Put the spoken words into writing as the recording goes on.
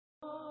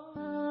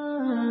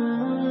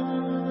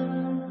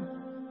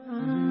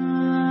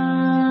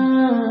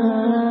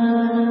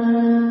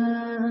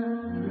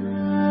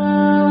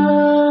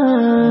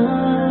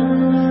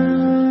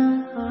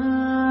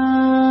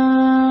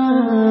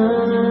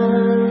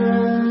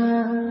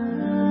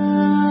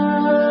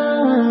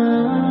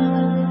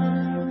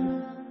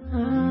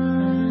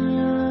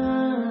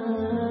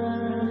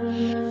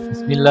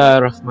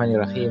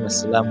Bismillahirrahmanirrahim.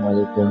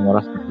 Assalamualaikum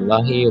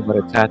warahmatullahi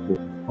wabarakatuh.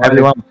 Hi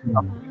everyone,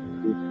 Waalaikumsalam.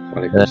 the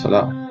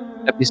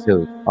Waalaikumsalam.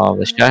 episode of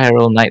the Shah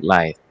Herald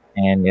Nightlife,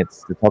 and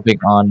it's the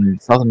topic on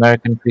South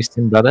American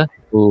Christian brother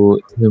who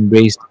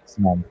embraced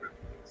Islam.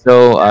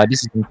 So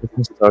this is an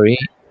interesting story.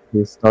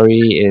 His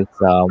story is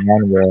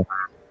one where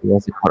it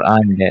was the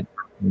Quran that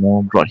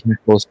brought him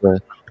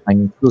closer to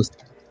finding truth.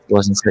 He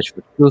was in search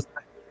for truth,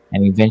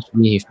 and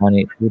eventually he found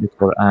it through the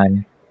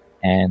Quran.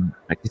 And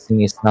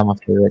practicing Islam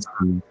afterwards,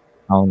 he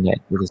found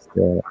that this is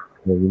the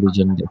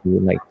religion that he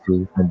would like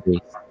to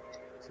embrace.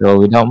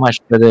 So without much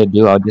further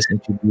ado, I'll just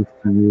introduce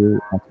to you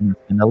our team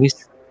of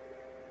panelists.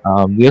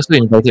 We also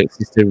invited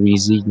Sister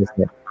Rizi, just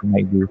that she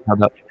might be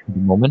held up at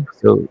the moment.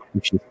 So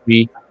if she's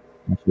free,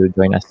 she will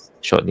join us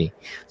shortly.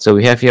 So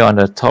we have here on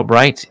the top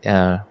right,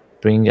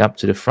 bringing up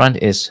to the front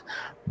is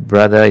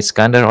Brother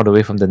Iskandar, all the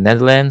way from the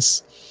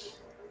Netherlands.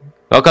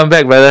 Welcome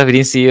back, brother. We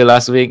didn't see you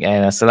last week,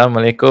 and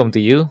Assalamu alaikum to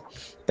you.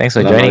 Thanks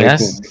for joining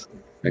us.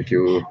 Assalamualaikum. Thank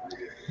you.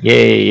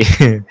 Yay!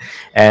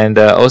 And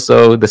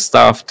also the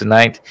staff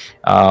tonight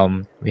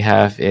we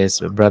have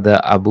is Brother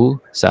Abu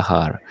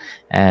Sahar.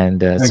 And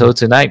so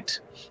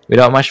tonight,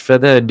 without much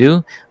further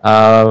ado,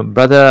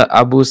 Brother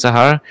Abu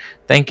Sahar,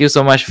 thank you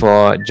so much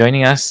for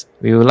joining us.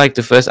 We would like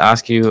to first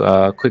ask you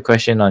a quick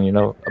question on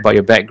about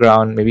your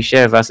background. Maybe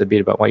share with us a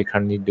bit about what you're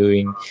currently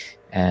doing,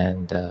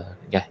 and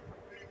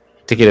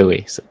take it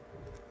away. So.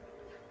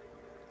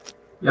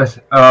 Yes.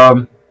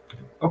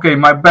 Okay,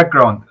 my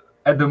background.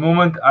 At the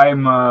moment,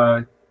 I'm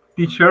a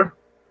teacher,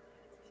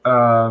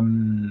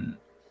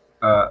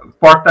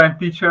 part-time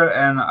teacher,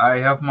 and I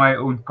have my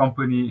own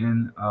company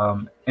in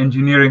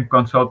engineering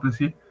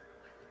consultancy.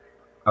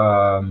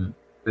 And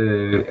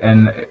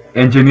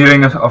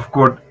engineering is, of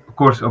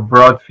course, a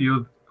broad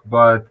field,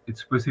 but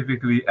it's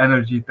specifically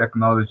energy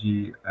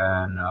technology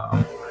and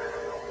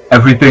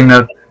everything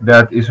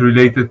that is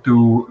related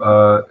to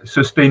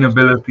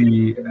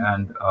sustainability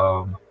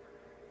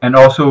and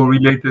also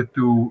related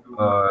to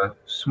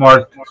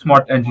smart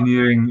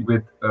engineering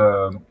with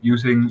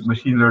using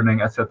machine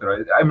learning,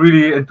 etc. I'm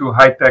really into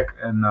high tech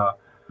and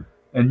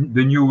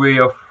the new way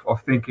of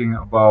thinking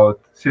about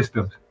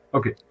systems.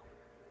 Okay,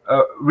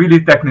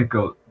 really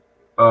technical.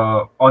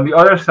 On the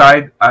other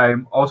side,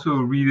 I'm also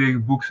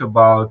reading books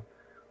about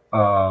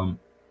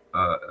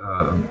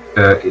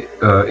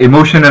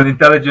emotional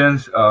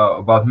intelligence,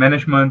 about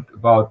management,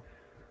 about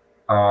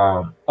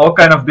all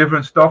kind of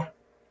different stuff,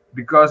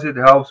 because it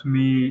helps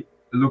me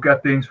look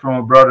at things from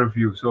a broader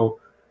view. So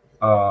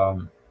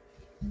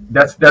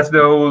that's the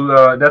whole.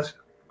 That's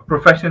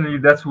professionally,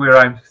 that's where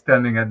I'm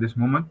standing at this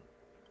moment.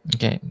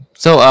 Okay.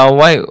 So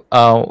why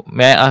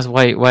may I ask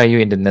why are you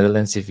in the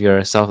Netherlands if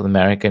you're South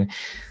American?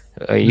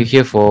 Are you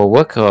here for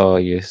work or are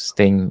you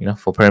staying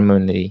for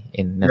permanently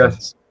in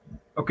Netherlands? Yes.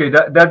 Okay,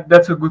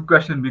 that's a good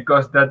question,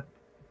 because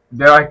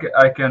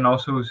I can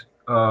also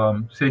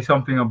say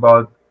something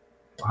about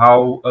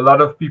how a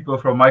lot of people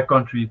from my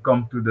country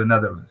come to the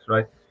Netherlands,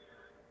 right?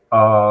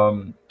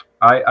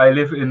 I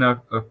live in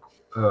a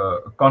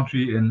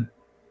country in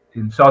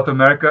South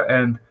America,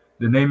 and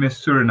the name is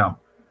Suriname.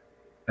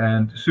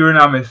 And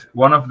Suriname is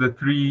one of the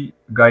three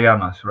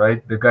Guyanas,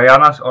 right? The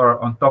Guyanas are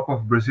on top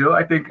of Brazil.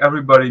 I think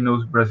everybody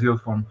knows Brazil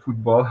from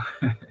football.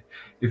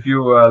 If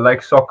you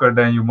like soccer,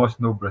 then you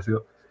must know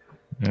Brazil.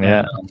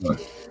 Yeah. And,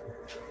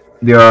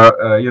 there are,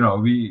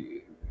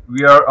 we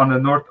are on the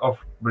north of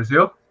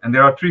Brazil, and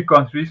there are three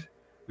countries,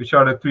 which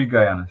are the three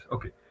Guyanas.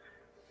 Okay.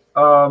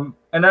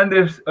 And then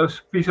there's a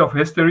piece of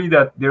history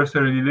that there's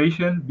a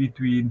relation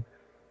between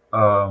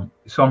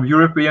some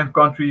European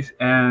countries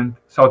and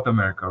South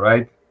America,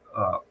 right?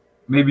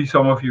 Maybe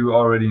some of you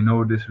already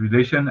know this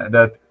relation,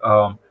 that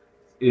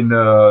in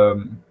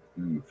the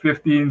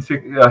 16th,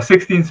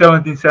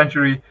 17th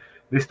century,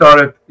 they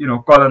started,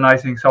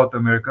 colonizing South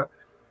America,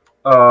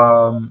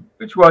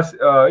 which was,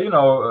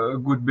 a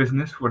good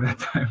business for that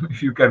time,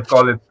 if you can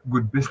call it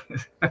good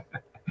business.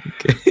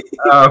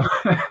 um,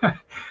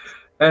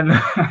 and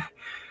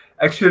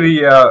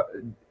actually,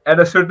 at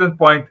a certain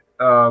point,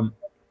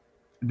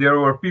 there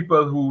were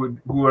people who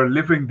were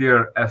living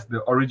there as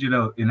the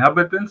original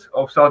inhabitants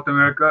of South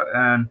America,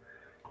 and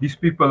these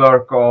people are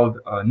called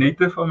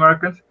Native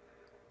Americans.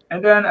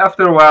 And then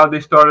after a while,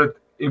 they started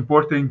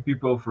importing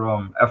people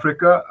from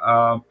Africa,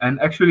 and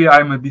actually,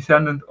 I'm a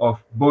descendant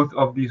of both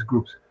of these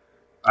groups.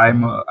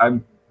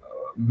 I'm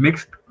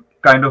mixed,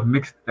 kind of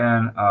mixed,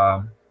 and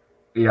I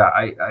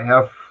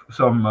have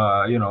some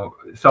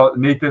South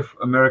Native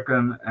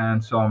American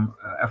and some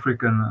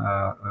African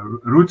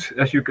roots,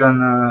 as you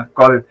can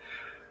call it.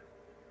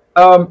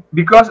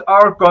 Because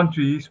our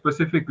country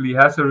specifically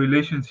has a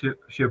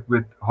relationship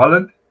with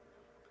Holland,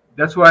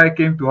 that's why I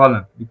came to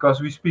Holland,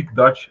 because we speak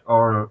Dutch.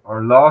 Our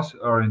laws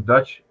are in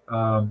Dutch.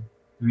 The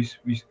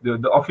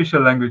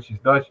official language is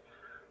Dutch,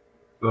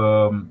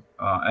 and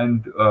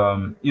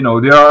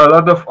there are a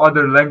lot of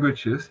other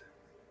languages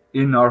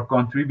in our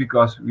country,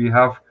 because we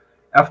have,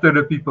 after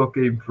the people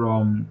came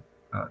from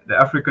the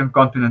African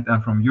continent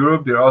and from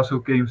Europe, there also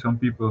came some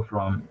people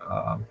from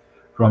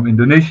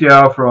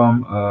Indonesia,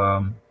 from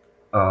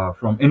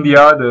from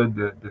India,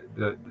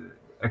 the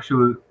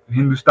actual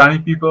Hindustani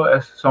people,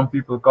 as some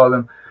people call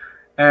them,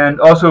 and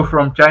also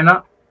from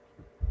China.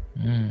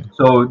 Mm.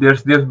 So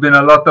there's been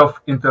a lot of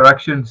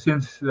interaction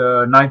since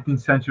 19th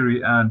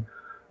century, and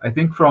I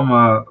think from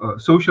a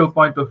social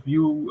point of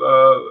view,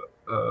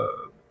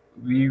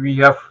 we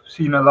have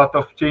seen a lot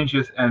of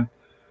changes, and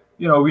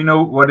we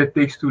know what it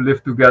takes to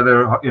live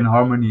together in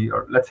harmony,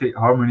 or let's say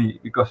harmony,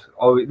 because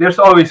there's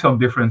always some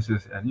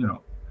differences, and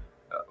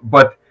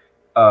but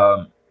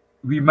um,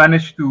 we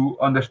managed to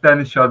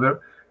understand each other.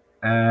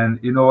 And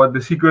you know what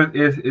the secret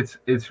is?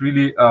 It's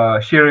really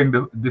sharing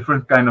the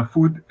different kind of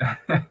food.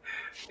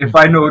 If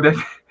I know that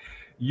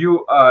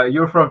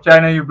you're from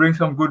China, you bring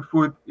some good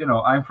food.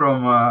 I'm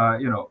from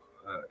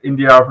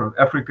India, from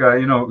Africa.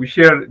 We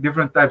share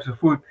different types of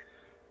food,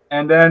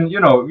 and then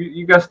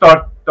you guys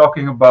start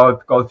talking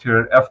about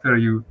culture after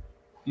you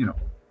know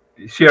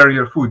share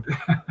your food.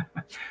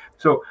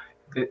 So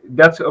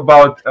that's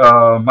about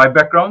my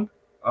background.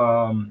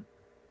 um,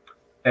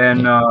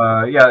 and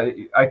Yeah. yeah,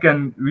 I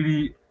can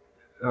really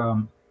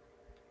um,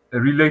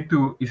 relate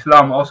to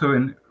Islam also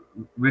in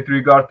with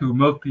regard to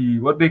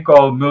what they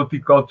call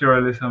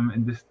multiculturalism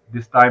in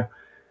this time.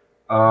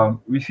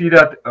 We see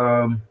that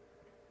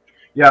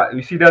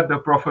the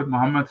Prophet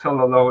Muhammad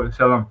sallallahu alaihi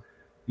wasallam,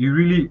 he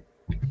really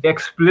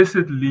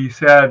explicitly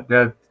said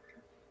that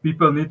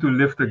people need to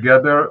live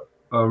together,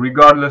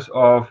 regardless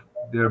of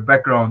their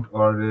background,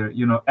 or their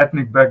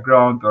ethnic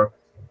background, or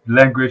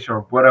language,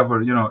 or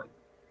whatever.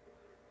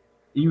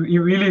 He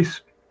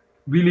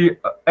really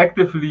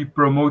actively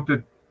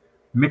promoted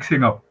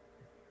mixing up,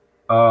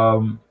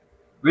 um,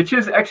 which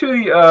is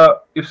actually,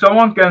 if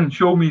someone can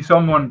show me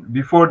someone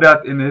before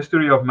that in the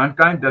history of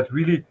mankind that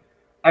really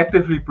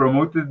actively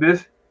promoted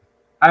this,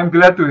 I'm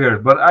glad to hear.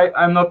 But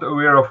I'm not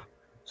aware of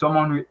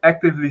someone who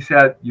actively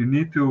said you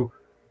need to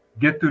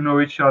get to know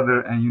each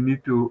other, and you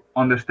need to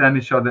understand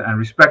each other and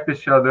respect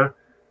each other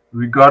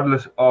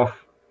regardless of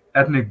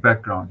ethnic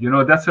background.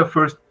 That's the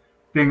first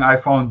thing I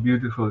found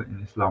beautiful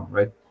in Islam,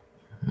 right?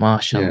 Yeah.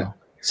 Mashallah.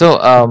 So,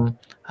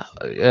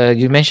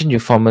 you mentioned you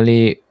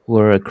formerly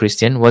were a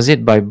Christian. Was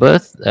it by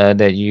birth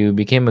that you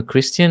became a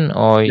Christian,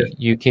 or Yes.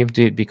 you came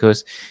to it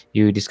because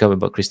you discovered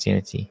about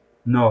Christianity?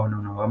 No, no,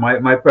 no.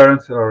 My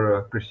parents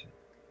are Christian.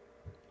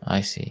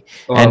 I see.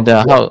 And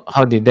Yeah.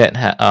 how did that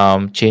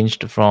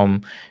changed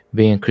from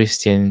being a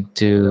Christian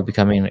to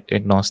becoming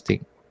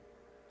agnostic?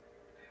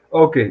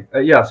 Okay.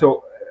 Yeah.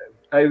 So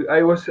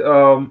I was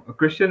a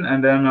Christian,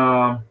 and then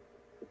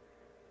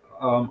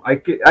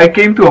I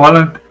came to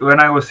Holland when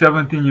I was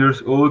 17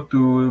 years old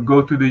to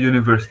go to the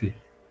university,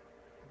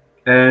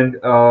 and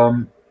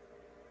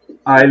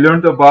I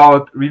learned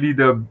about really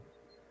the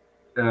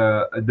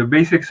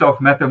basics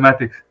of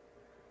mathematics.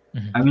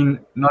 Mhm.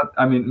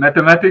 I mean,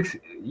 mathematics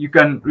you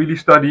can really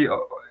study.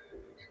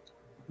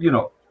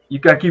 You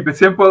can keep it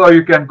simple, or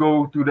you can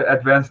go to the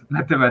advanced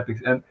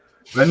mathematics. And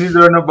when you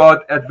learn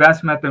about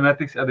advanced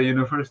mathematics at the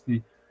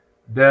university,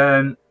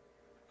 then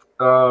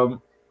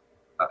um,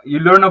 you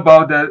learn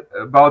about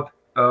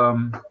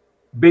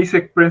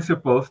basic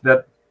principles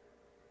that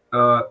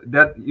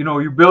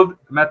you build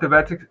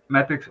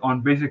mathematics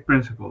on basic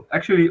principles.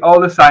 Actually, all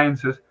the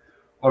sciences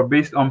are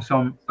based on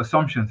some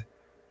assumptions,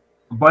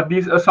 but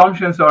these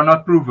assumptions are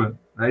not proven,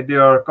 right? They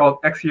are called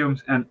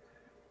axioms. And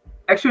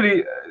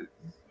actually,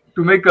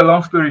 to make a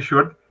long story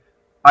short,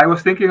 I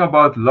was thinking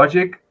about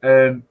logic,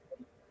 and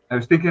I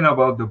was thinking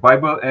about the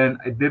Bible, and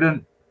it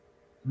didn't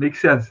make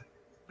sense.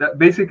 That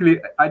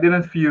basically, I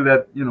didn't feel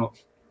that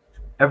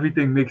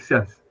everything makes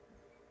sense.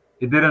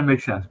 It didn't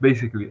make sense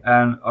basically,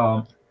 and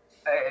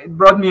it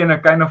brought me in a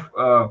kind of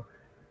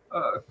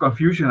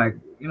confusion, like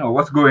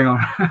what's going on.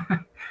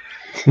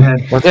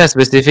 And Was there a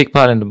specific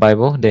part in the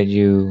Bible that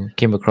you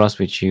came across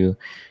which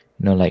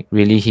like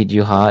really hit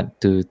you hard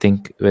to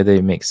think whether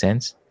it makes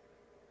sense?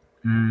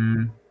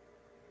 mm,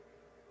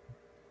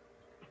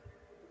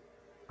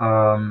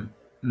 um,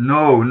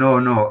 no, no,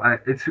 no.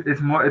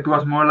 It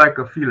was more like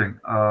a feeling.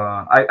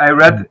 I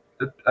read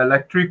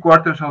like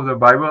three-quarters of the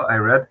Bible. I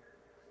read,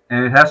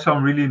 and it has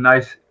some really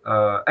nice.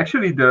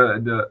 Actually,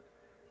 the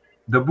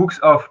books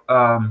of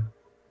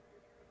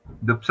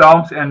the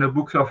Psalms and the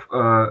books of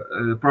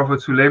the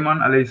Prophet Suleiman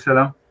alayhi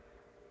salam.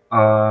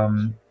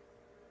 Um,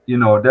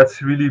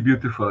 that's really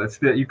beautiful.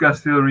 You can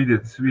still read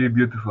it. It's really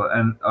beautiful,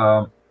 and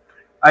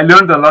I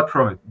learned a lot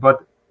from it.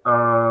 But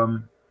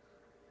um,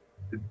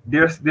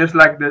 there's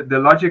like the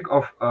logic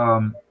of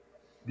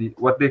the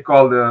what they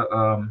call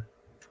the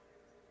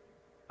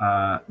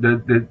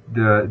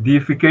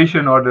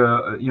deification, or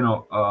the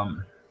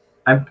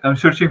I'm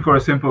searching for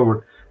a simple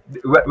word.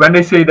 When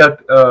they say that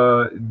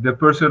the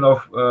person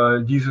of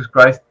Jesus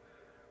Christ,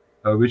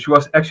 which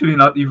was actually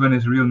not even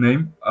his real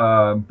name,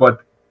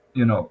 but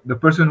the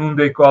person whom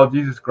they call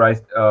Jesus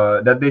Christ,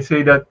 that they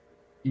say that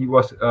he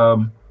was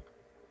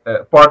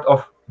part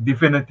of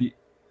divinity,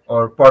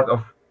 or part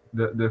of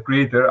the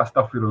creator,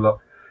 astaghfirullah.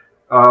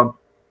 um,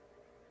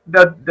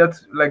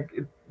 that's like,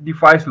 it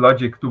defies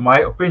logic, to my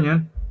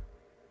opinion.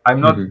 I'm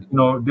not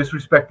Mhm.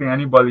 disrespecting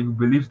anybody who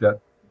believes that.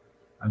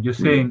 I'm just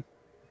saying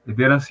It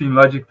didn't seem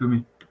logic to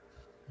me.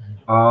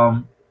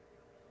 Um,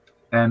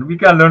 and we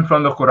can learn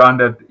from the Quran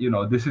that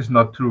this is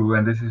not true,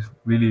 and this is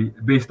really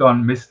based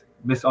on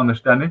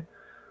misunderstanding.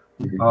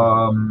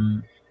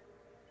 Um,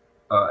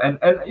 and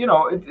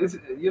it's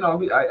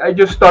I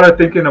just started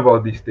thinking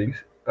about these things.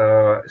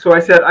 So I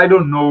said I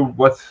don't know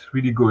what's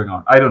really going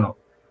on. I don't know.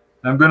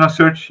 I'm gonna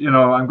search.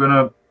 I'm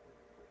gonna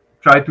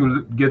try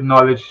to get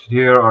knowledge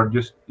here, or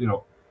just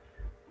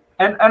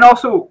and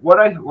also what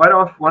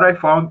I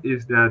found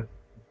is that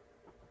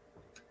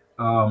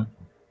um,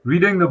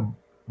 reading the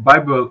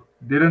Bible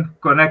didn't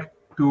connect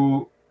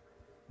to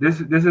this.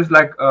 This is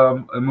like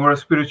a more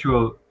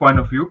spiritual point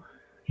of view.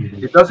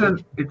 It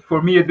doesn't. It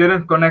for me. It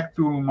didn't connect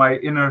to my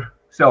inner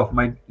self,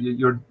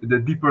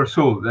 the deeper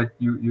soul that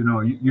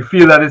you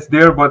feel that it's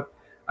there, but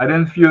I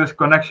didn't feel this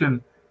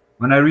connection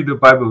when I read the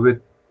Bible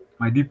with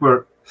my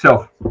deeper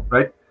self,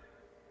 right?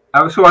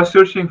 I was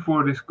searching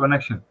for this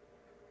connection,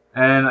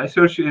 and I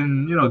searched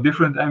in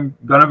different. I'm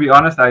gonna be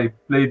honest. I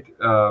played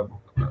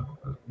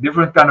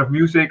different kind of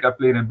music. I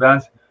played in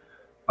bands,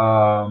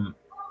 um,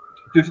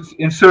 just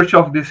in search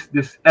of this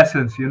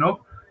essence,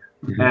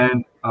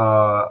 and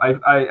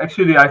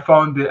I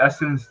found the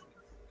essence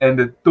and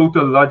the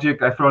total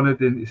logic. I found it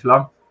in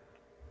Islam.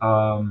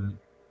 Um,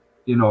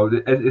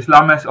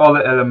 Islam has all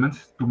the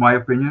elements, to my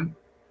opinion,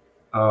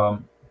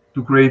 um,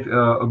 to create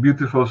a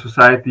beautiful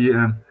society,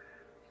 and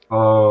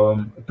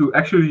to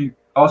actually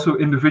also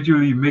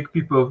individually make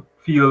people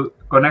feel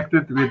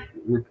connected with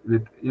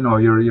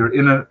your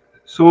inner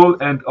soul,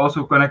 and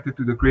also connected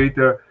to the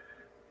creator,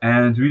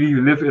 and really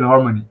live in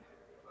harmony.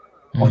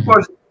 Of Mm.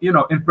 course,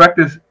 in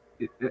practice,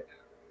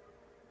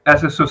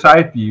 as a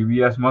society,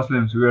 we as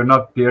Muslims, we are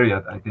not there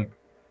yet, I think.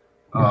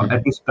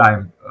 At this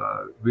time,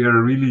 we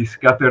are really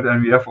scattered,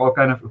 and we have all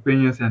kind of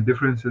opinions and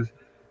differences,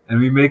 and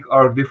we make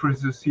our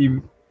differences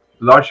seem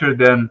larger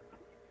than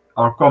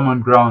our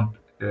common ground,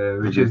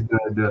 which is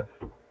the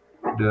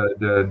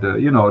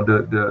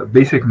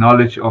basic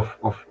knowledge of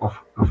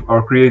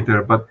our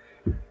creator. But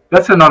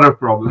that's another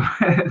problem.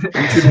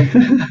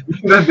 We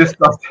shouldn't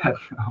discuss that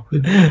now.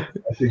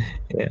 I think.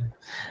 Yeah.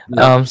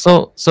 Yeah.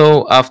 So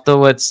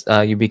afterwards,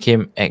 you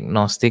became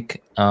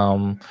agnostic.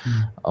 Mm.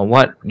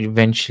 What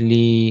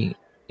eventually,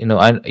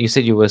 you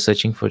said you were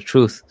searching for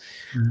truth.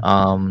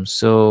 Mm.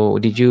 So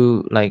did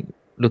you like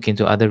look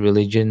into other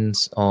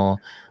religions, or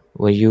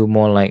were you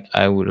more like,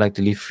 I would like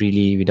to live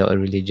freely without a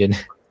religion?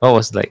 What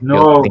was like your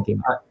No,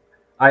 thinking?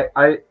 I,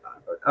 I,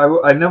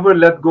 I never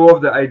let go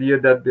of the idea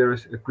that there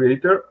is a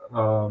creator,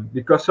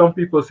 because some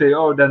people say,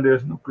 "Oh, then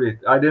there's no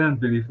creator." I didn't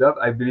believe that.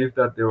 I believed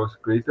that there was a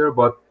creator,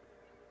 but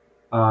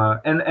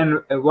and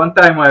at one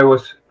time I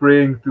was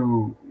praying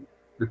to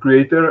the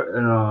creator,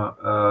 and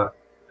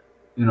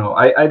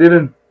I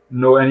didn't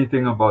know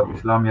anything about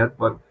Islam yet,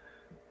 but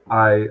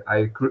I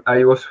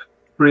was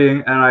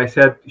praying, and I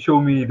said,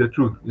 "Show me the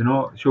truth,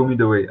 show me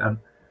the way." And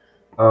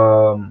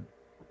um,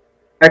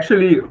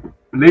 actually,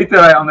 later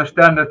I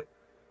understand that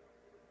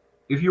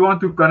if you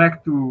want to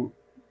connect to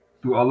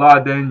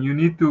Allah, then you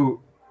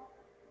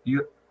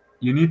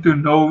you need to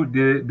know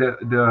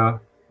the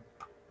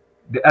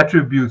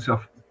attributes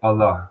of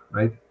Allah,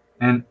 right?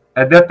 And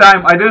at that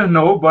time, I didn't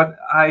know, but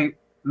I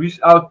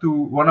reached out to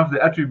one of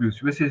the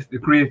attributes, which is the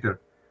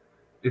Creator.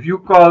 If you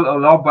call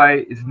Allah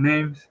by His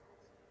names,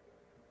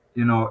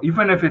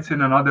 even if it's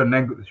in another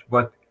language,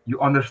 but you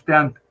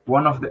understand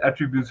one of the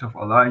attributes of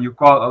Allah, and you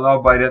call Allah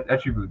by that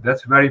attribute,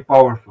 that's very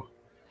powerful,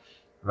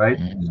 right?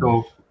 Mm.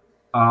 So,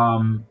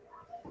 um,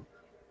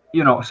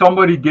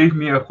 somebody gave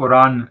me a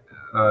Quran,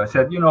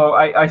 said,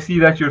 I see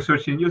that you're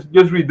searching,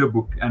 just read the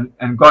book,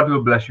 and God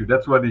will bless you.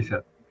 That's what he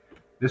said.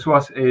 This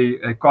was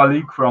a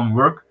colleague from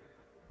work.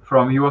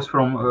 He was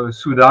from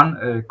Sudan,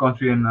 a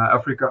country in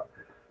Africa.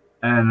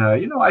 And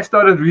I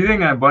started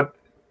reading, but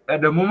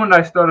at the moment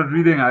I started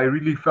reading, I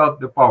really felt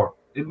the power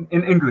in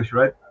English,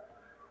 right?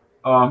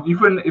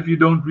 Even if you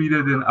don't read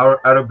it in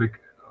Arabic,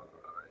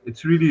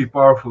 it's really a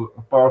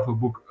powerful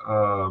book.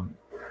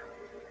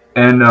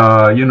 And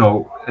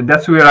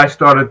that's where I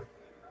started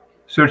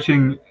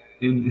searching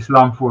in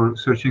Islam, for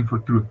searching for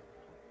truth.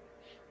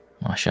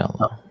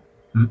 MashaAllah.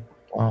 Mm.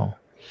 Wow.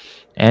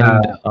 And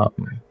Uh,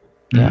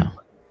 yeah.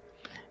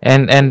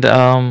 mhm. And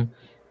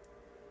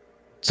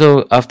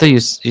so after you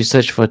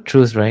search for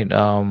truth, right?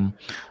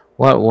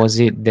 What was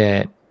it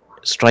that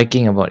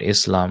striking about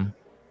Islam?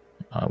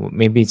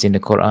 Maybe it's in the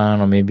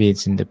Quran, or maybe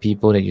it's in the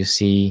people that you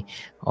see,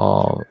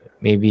 or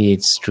maybe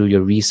it's through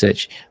your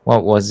research.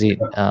 What was it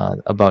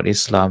about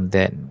Islam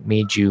that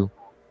made you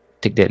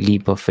take that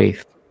leap of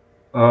faith?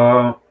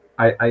 Uh,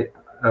 I I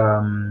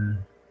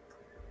um,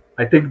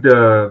 I think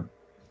the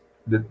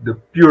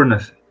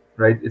pureness,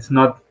 right? It's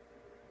not.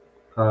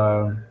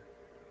 Uh,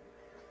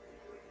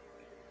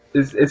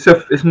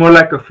 it's more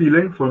like a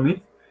feeling for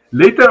me.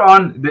 Later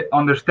on, the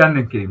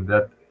understanding came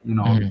that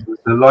Mm,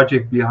 the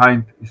logic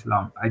behind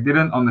Islam. I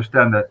didn't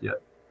understand that yet.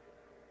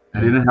 I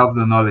mm, didn't have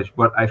the knowledge,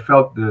 but I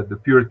felt the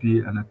purity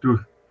and the truth.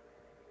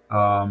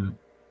 Um,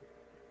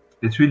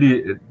 it's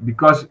really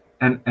because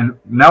and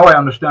now I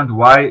understand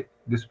why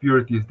this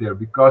purity is there,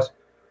 because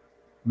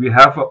we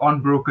have an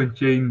unbroken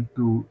chain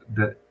to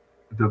the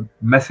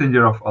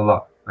messenger of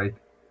Allah, right?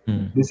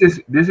 Mm.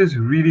 This is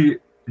really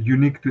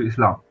unique to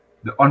Islam,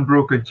 the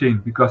unbroken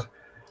chain, because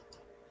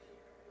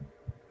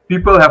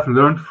people have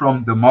learned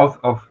from the mouth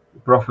of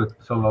Prophet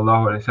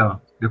sallallahu alaihi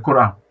wasallam, the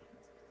Quran.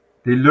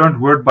 They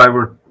learned word by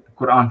word the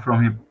Quran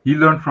from him. He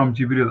learned from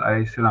Jibril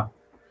alayhi salam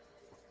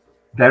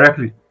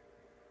directly.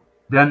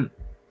 Then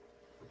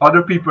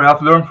other people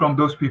have learned from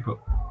those people,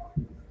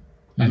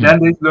 and then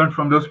they learn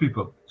from those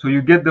people. So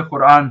you get the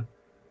Quran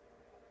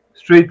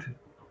straight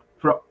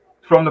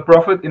from the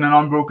Prophet in an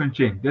unbroken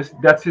chain.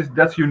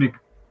 That's unique.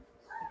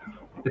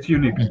 It's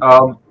unique.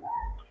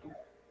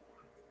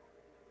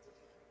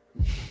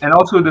 And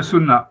also the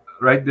Sunnah,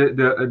 right?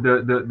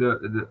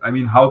 I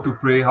mean, how to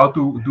pray, how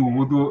to do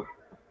wudu.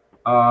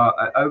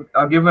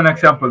 I'll give an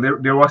example.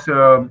 There was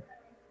a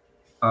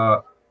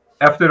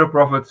after the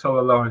Prophet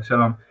sallallahu alaihi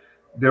wasallam,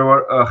 there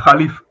were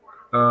Khalif,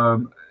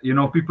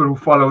 people who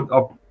followed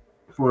up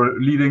for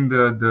leading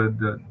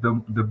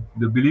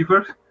the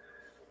believers,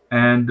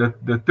 and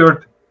the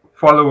third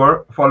follow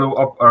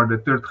up, or the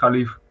third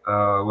Khalif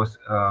was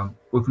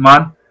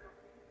Uthman,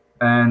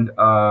 and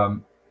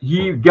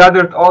he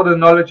gathered all the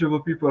knowledgeable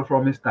people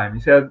from his time.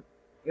 He said,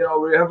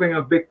 we're having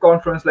a big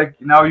conference, like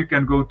now you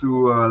can go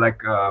to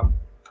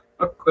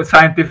a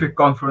scientific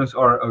conference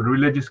or a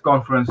religious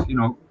conference,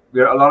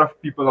 where a lot of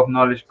people of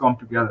knowledge come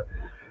together.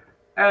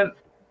 And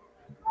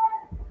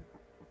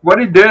what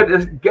he did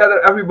is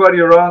gather everybody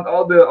around,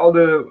 all the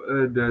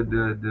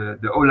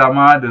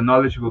ulama, the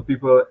knowledgeable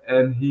people,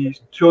 and he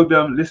showed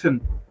them, listen,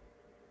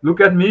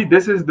 look at me,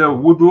 this is the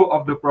wudu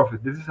of the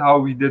Prophet, this is how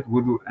we did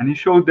wudu. And he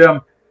showed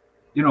them,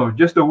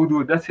 just the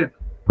wudu, that's it.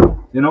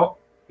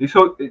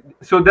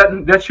 So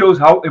that shows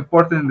how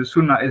important the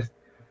Sunnah is,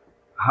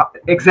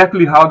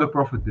 exactly how the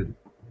Prophet did it.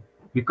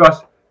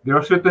 Because there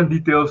are certain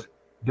details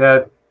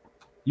that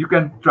you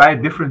can try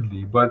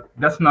differently, but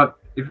that's not,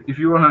 if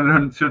you want to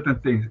learn certain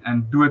things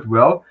and do it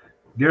well,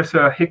 there's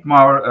a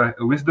hikmah or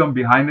a wisdom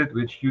behind it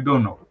which you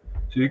don't know.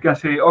 So you can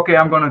say, okay,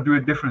 I'm going to do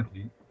it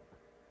differently,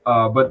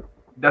 but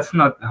that's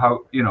not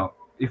how,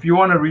 if you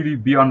want to really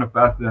be on the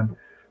path, then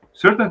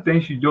certain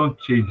things you don't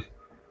change.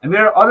 And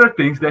there are other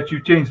things that you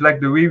change, like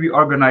the way we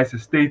organize a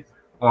state,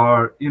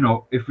 or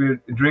if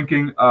we're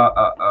drinking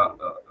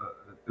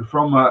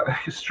from a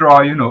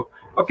straw,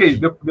 okay,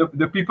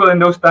 the people in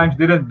those times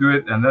didn't do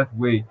it in that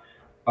way.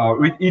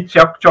 We eat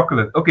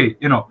chocolate. Okay,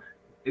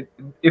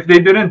 if they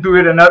didn't do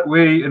it in that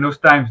way in those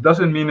times,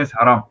 doesn't mean it's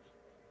haram,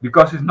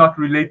 because it's not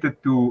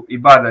related to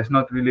ibadah. It's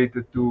not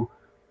related to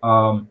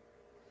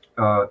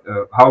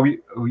how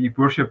we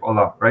worship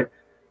Allah, right?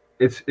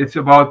 It's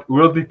about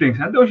worldly things,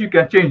 and those you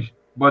can change.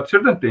 But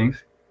certain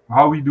things,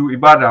 how we do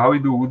ibadah, how we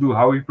do wudu,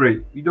 how we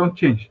pray, we don't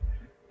change.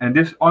 And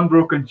this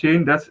unbroken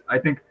chain, I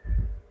think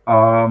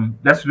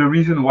that's the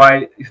reason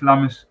why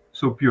Islam is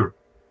so pure.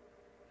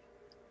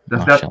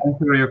 Does that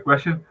answer your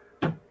question?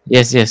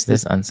 Yes,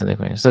 that's answer the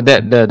question. So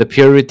that the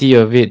purity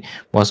of it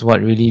was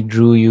what really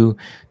drew you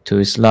to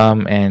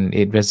Islam, and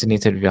it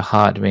resonated with your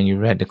heart when you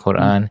read the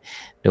Quran.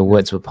 The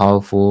words were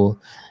powerful,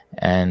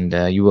 and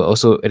you were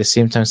also at the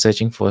same time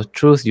searching for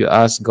truth. You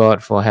asked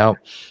God for help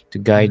to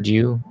guide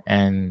you,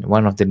 and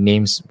one of the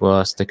names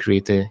was the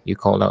Creator you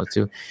called out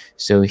to.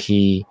 So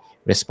He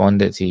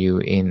responded to you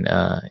in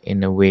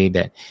a way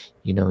that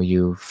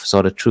you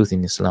saw the truth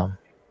in Islam.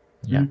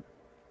 Yeah.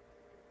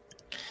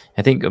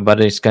 I think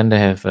Brother Iskandar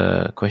have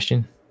a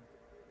question.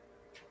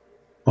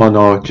 Oh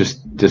no,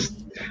 just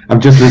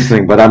I'm just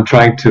listening, but I'm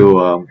trying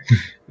to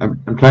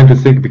I'm trying to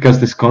think, because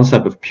this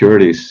concept of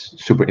purity is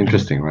super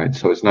interesting, right?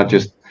 So it's not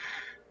just,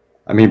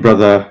 I mean,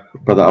 brother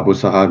Abu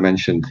Sahar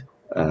mentioned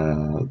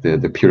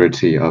the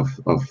purity of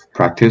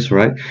practice,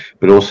 right?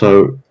 But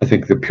also I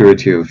think the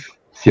purity of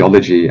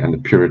theology and the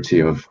purity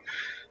of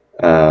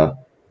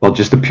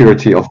just the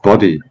purity of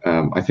body,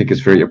 I think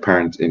is very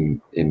apparent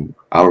in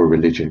our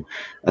religion.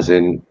 As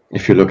in,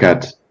 if you look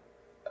at,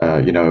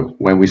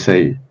 when we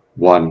say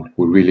one,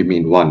 we really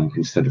mean one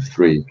instead of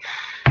three.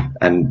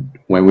 And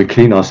when we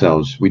clean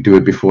ourselves, we do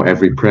it before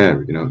every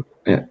prayer.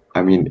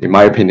 I mean, in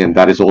my opinion,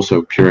 that is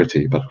also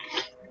purity. But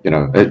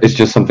it's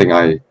just something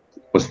I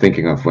was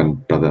thinking of when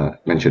brother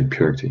mentioned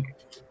purity.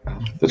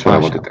 That's what I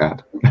wanted to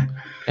add.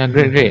 Yeah,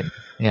 great.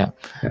 Yeah,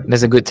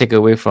 that's a good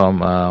takeaway from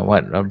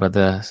what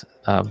Brother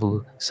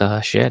Abu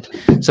Sahar shared.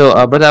 So,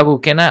 Brother Abu,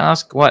 can I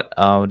ask what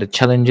the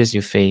challenges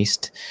you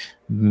faced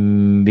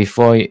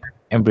before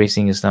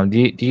embracing Islam? Do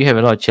you have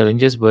a lot of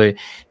challenges? But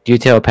do you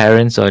tell your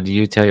parents, or do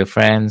you tell your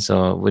friends,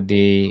 or were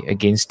they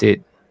against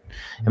it?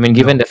 I mean,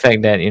 given the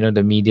fact that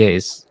the media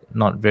is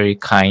not very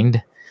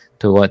kind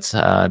towards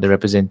the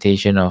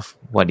representation of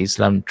what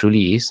Islam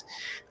truly is,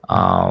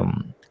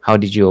 how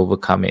did you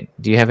overcome it?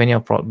 Do you have any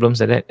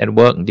problems at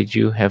work? Did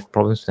you have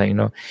problems like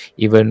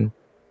even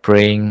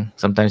praying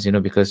sometimes,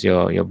 because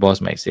your boss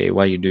might say,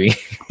 "What are you doing?"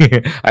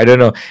 I don't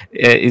know.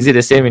 Is it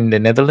the same in the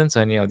Netherlands,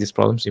 or any of these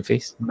problems you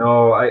face?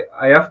 No,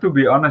 I have to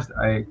be honest.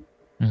 I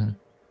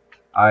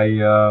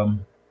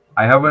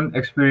haven't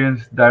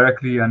experienced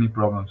directly any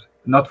problems.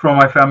 Not from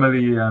my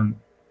family, and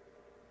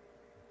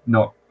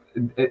no.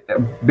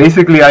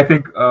 basically, I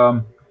think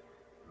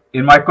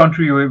in my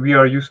country we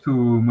are used to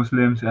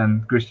Muslims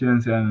and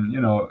Christians and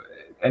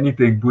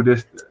anything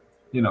Buddhist.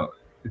 You know,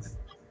 it's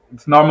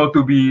it's normal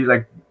to be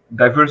like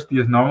diversity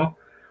is normal.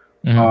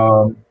 Mhm.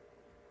 Um,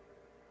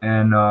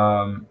 and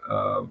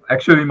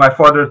actually, my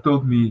father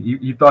told me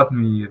he taught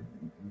me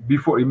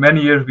before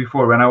many years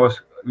before when I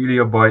was really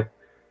a boy.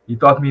 He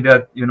taught me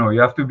that you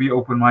have to be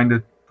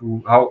open-minded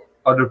to how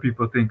other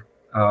people think.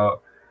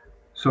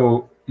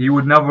 So he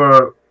would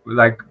never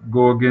like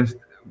go against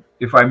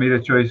if I made a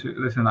choice.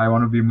 Listen, I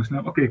want to be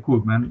Muslim. Okay,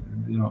 cool, man.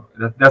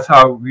 That's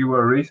how we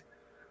were raised.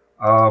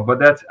 But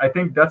I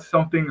think that's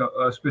something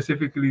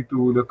specifically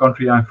to the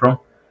country I'm from.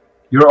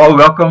 You're all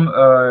welcome.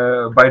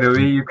 By the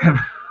way, you can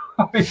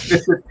always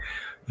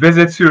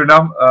visit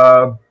Suriname.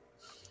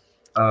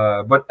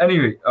 But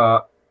anyway,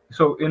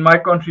 so in my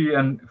country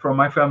and from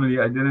my family,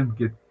 I didn't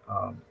get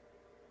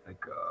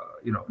like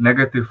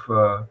negative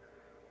uh,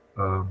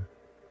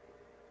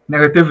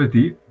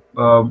 negativity.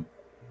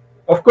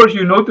 Of course,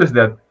 you notice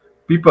that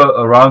people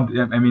around.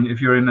 I mean, if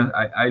you're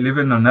I live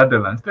in the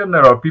Netherlands, then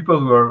there are people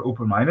who are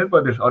open-minded,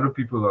 but there's other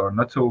people who are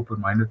not so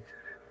open-minded.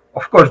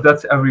 Of course,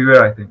 that's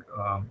everywhere, I think.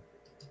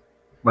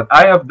 But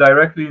I have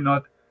directly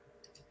not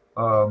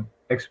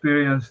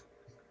experienced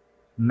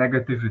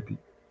negativity.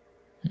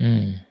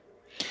 Mm.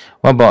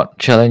 What about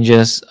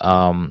challenges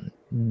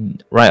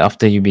right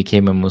after you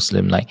became a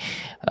Muslim? Like,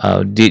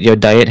 did your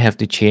diet have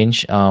to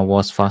change?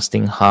 Was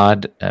fasting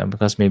hard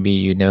because maybe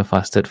you never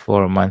fasted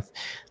for a month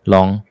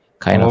long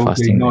kind of Okay,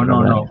 fasting no, like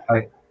no, Ramadan? no.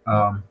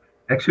 I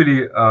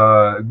actually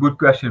good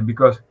question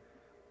because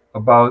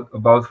about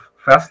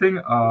fasting.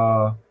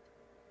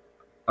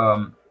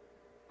 Um,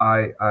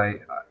 I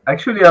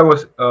actually I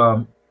was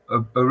a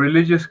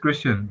religious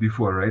Christian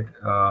before, right?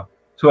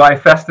 So I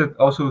fasted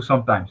also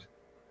sometimes,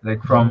 like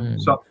Mm.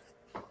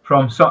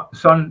 from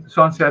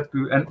sunset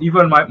to, and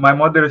even my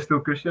mother is still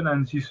Christian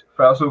and she's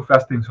also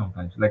fasting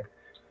sometimes. Like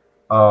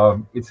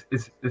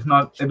it's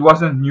not, it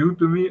wasn't new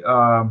to me.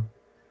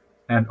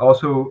 And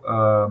also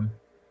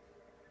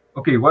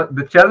okay, what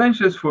the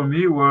challenges for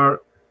me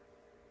were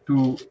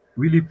to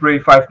really pray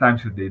 5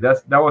 times a day.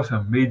 That was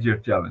a major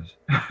challenge.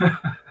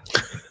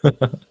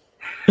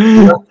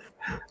 Because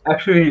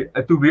actually,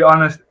 to be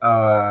honest,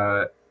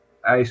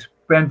 I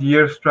spent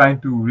years trying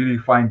to really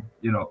find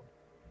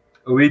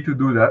a way to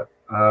do that.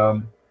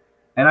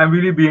 And I'm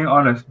really being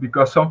honest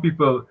because some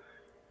people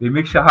they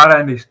make shahara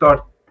and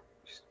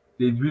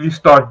they really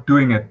start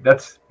doing it.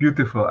 That's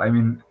beautiful. I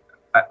mean,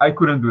 I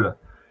couldn't do that.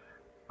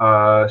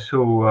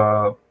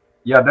 So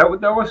yeah,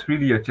 that was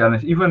really a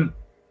challenge. Even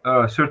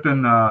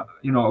certain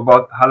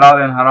about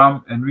halal and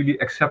haram and really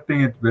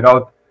accepting it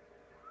without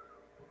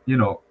you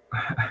know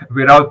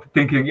without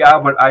thinking, yeah,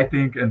 but I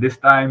think and this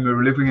time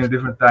we're living in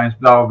different times,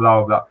 blah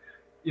blah blah.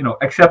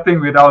 Accepting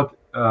without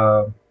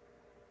uh,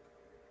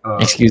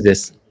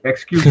 Excuses.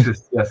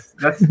 excuses. Yes,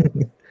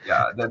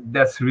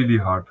 that's really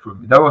hard for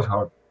me. That was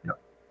hard. Yeah.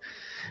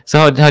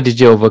 So how did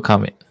you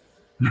overcome it?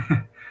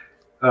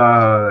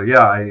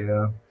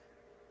 Yeah.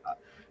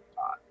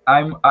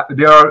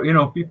 There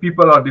are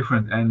people are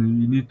different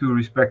and you need to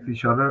respect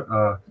each other.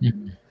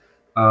 Mhm.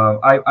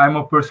 I'm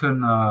a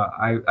person.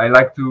 I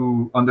like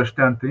to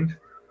understand things.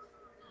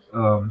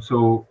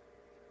 So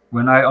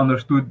when I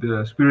understood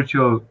the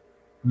spiritual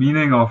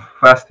meaning of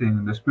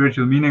fasting, the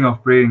spiritual meaning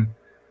of praying,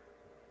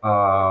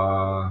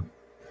 uh,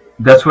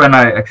 that's when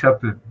I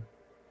accepted,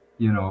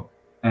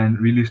 and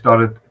really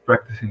started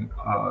practicing.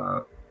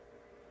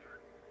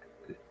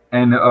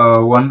 And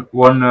one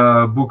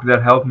book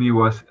that helped me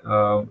was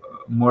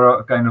more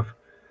a kind of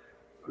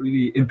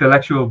really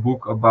intellectual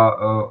book about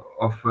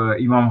of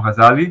Imam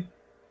Ghazali,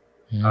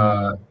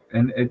 Mm.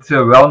 and it's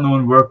a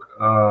well-known work,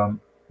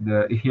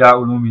 the Ihya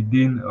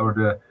Ulumuddin, or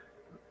the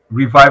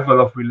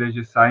Revival of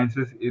Religious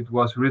Sciences. It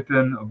was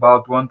written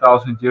about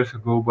 1,000 years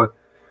ago, but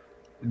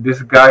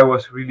this guy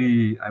was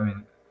really, I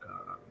mean,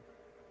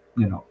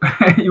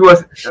 he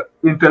was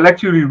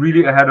intellectually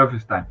really ahead of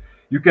his time.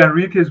 You can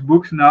read his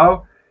books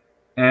now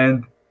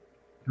and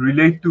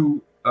relate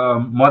to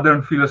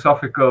modern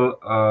philosophical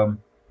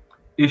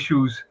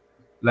issues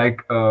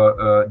like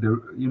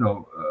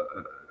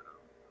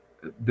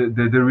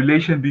the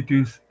relation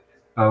between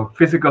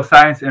physical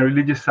science and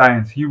religious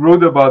science. He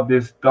wrote about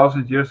this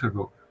 1,000 years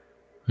ago.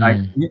 Like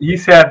Mm. he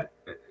said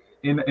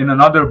in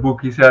another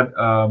book, he said,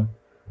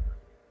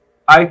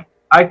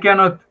 I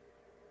cannot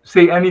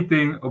say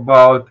anything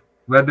about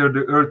whether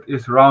the Earth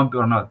is round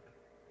or not.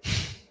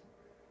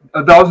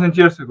 1,000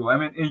 years ago, I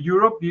mean, in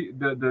Europe,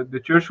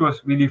 the church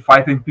was really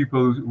fighting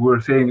people who were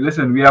saying,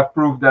 "Listen, we have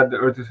proof that the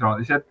Earth is round."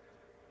 They said,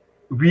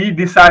 "We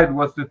decide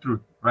what's the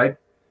truth, right?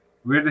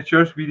 We're the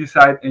church. We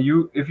decide, and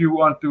if you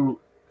want to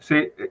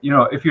say,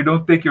 if you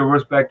don't take your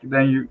words back,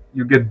 then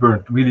you get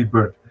burnt, really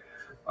burnt."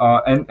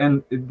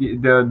 And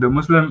the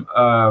Muslim,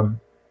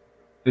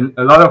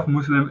 a lot of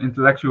Muslim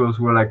intellectuals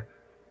were like,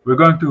 "We're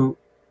going to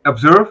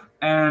observe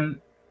and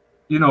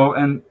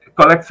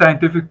collect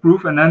scientific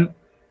proof, and then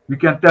we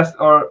can test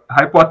our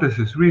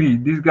hypothesis." Really,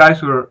 these guys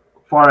were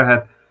far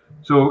ahead.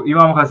 So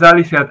Imam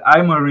Ghazali said,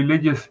 "I'm a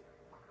religious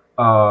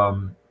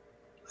um,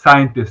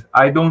 scientists.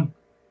 I don't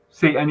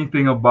say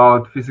anything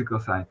about physical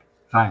science.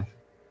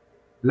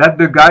 Let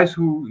the guys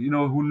who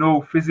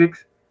know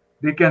physics,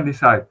 they can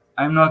decide.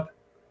 I'm not.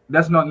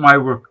 That's not my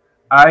work.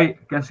 I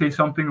can say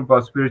something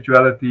about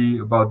spirituality,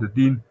 about the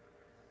deen,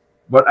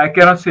 but I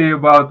cannot say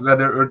about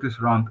whether Earth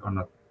is round or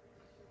not.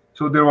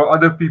 So there were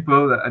other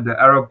people, the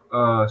Arab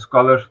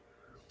scholars,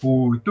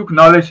 who took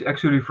knowledge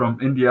actually from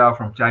India,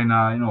 from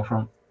China,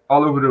 from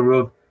all over the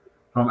world,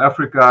 from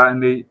Africa,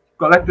 and they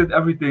collected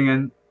everything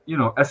and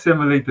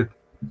assimilated.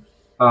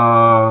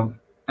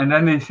 And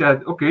then they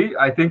said, okay,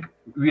 I think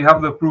we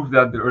have the proof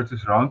that the Earth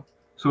is round.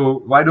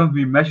 So why don't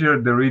we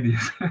measure the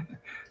radius?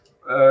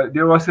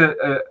 There was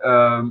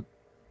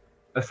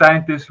a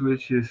scientist,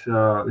 which is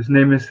his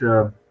name is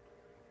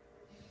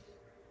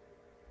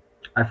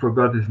I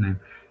forgot his name.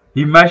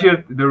 He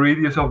measured the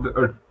radius of the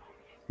Earth,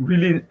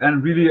 really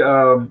and really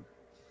um,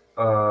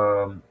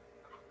 uh,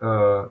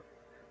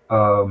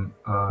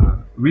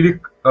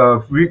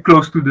 really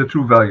close to the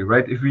true value,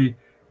 right? If we,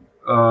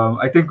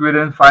 I think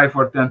within 5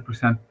 or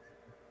 10%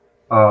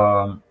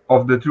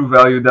 of the true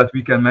value that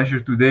we can measure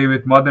today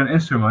with modern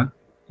instrument,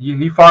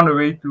 he found a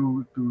way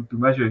to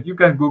measure it. You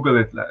can Google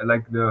it,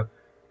 like the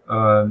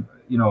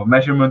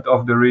measurement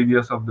of the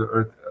radius of the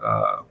Earth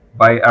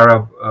by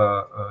Arab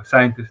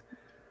scientists.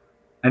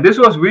 And this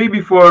was way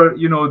before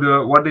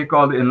the what they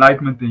call the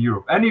Enlightenment in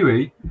Europe.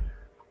 Anyway,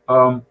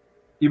 Imam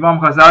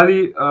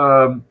Ghazali,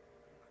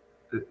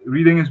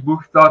 reading his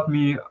book taught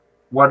me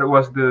what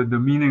was the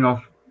meaning of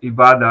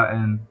ibadah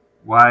and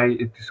why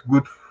it is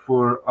good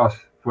for us,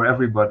 for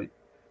everybody,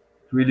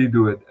 to really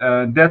do it.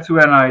 And that's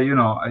when I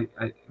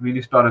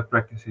really started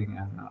practicing.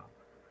 And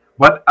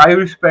but I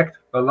respect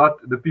a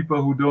lot the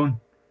people who don't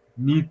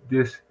need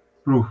this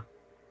proof,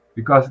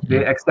 because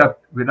they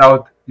accept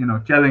without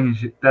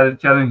challenge it.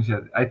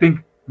 I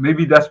think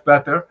maybe that's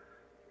better.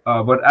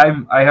 But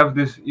I have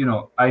this,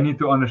 I need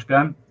to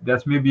understand.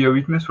 That's maybe a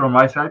weakness from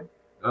my side.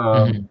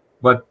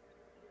 But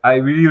I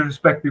really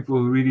respect people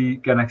who really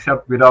can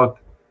accept without,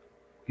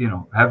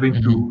 having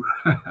to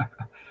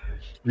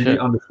really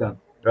Sure. understand,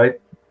 right?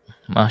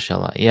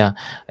 Mashallah. Yeah.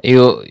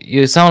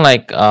 You sound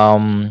like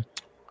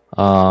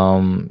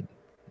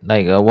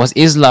was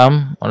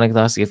Islam, or like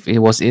that's if it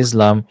was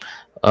Islam,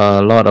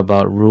 a lot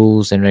about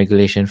rules and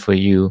regulation for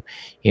you.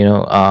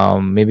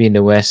 Maybe in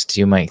the West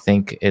you might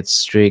think it's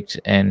strict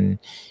and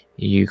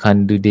you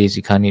can't do this,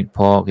 you can't eat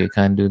pork, you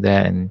can't do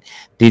that. And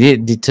did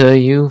it deter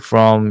you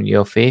from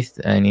your faith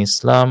in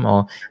Islam,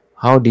 or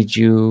how did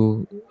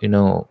you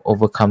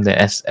overcome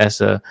that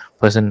as a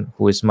person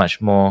who is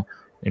much more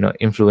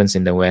influenced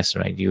in the West,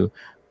 right? You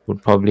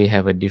would probably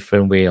have a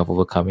different way of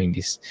overcoming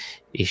this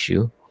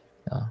issue.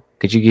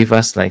 Could you give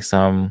us like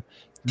some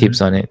Mhm.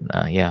 tips on it?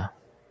 Yeah.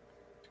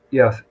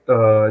 Yes,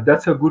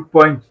 that's a good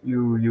point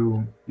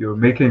you're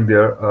making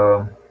there.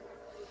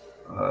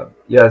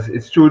 Yes,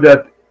 it's true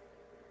that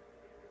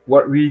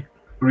what we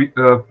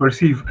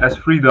perceive as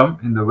freedom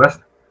in the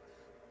West,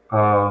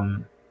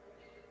 um,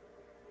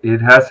 it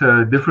has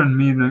a different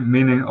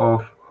meaning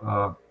of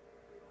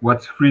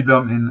what's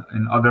freedom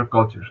in other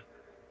cultures,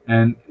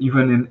 and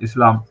even in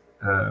Islam.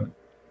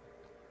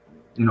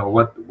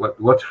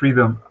 What's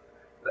freedom?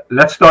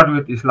 Let's start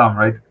with Islam,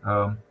 right?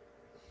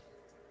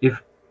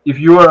 If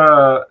you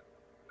are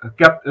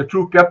a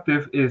true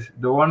captive, is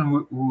the one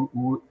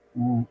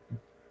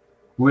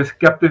who is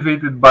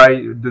captivated by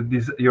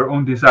your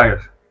own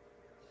desires.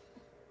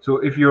 So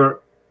if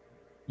your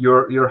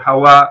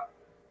hawa,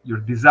 your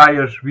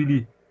desires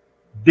really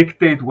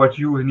dictate what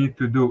you need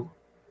to do,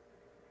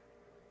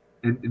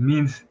 it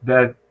means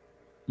that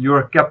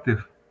you're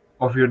captive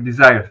of your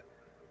desires,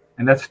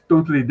 and that's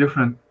totally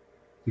different,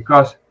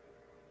 because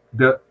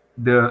the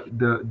the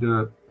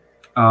the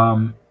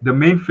the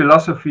main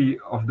philosophy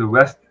of the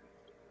West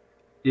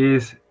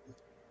is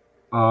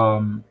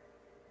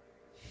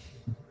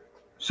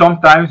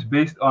sometimes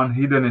based on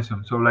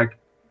hedonism. So like,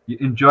 you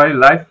enjoy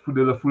life to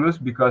the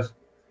fullest because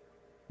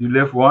you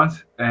live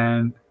once,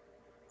 and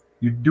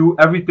you do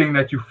everything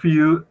that you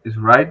feel is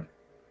right.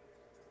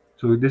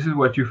 So this is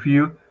what you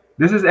feel.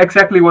 This is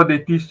exactly what they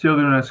teach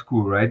children at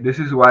school, right? This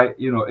is why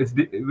it's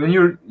when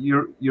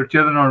your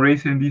children are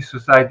raised in these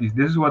societies.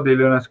 This is what they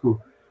learn at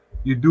school.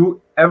 You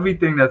do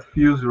everything that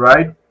feels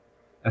right,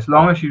 as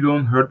long as you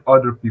don't hurt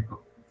other people.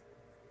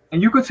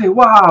 And you could say,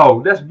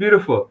 "Wow, that's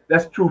beautiful.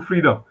 That's true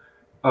freedom."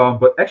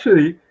 But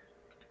actually,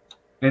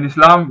 in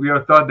Islam, we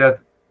are taught that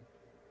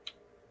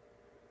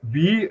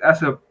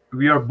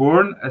we are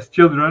born as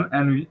children,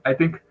 and I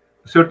think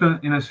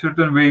in a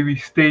certain way we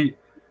stay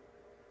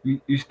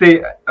we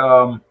stay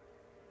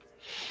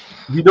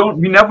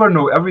we never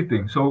know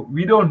everything, so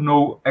we don't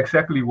know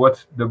exactly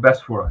what's the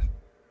best for us.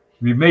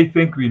 We may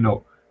think we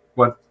know,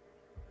 but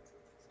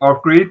our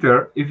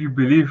creator, if you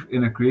believe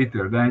in a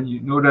creator, then you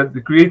know that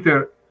the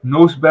creator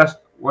knows best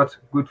what's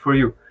good for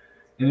you.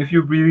 And if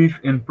you believe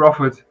in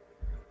prophets,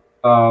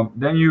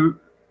 then you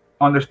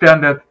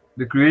understand that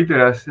the creator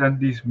has sent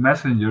these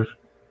messengers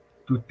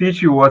to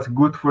teach you what's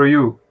good for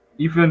you,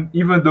 even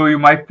though you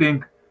might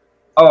think,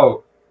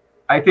 oh,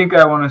 I think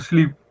I want to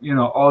sleep,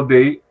 all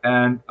day,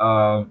 and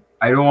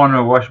I don't want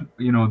to wash,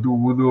 do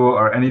wudu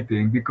or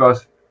anything,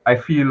 because I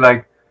feel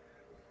like,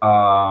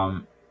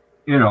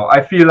 I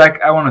feel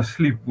like I want to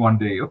sleep one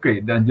day.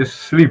 Okay, then just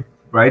sleep,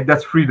 right?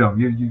 That's freedom.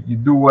 You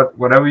do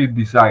whatever you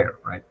desire,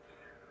 right?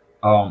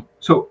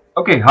 So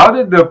okay, how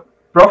did the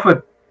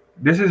Prophet?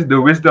 This is the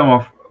wisdom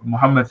of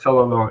Muhammad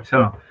sallallahu alaihi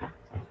wasallam.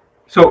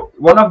 So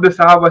one of the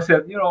Sahaba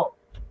said,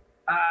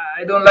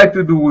 I don't like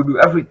to do wudu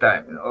every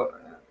time.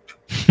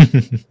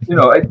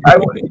 I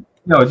would,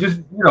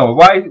 just,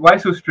 why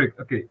so strict?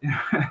 Okay.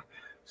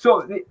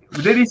 So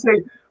did he say,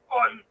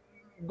 oh,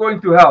 you're going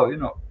to hell?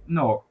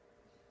 No.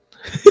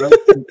 Right?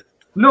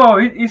 No,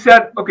 he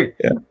said, okay,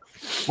 Yeah.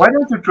 why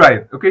don't you try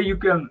it? Okay, you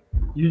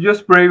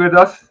just pray with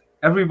us.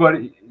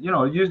 Everybody,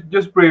 you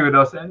just pray with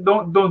us, and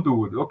don't do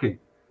wudu. Okay,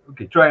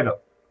 try it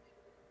out.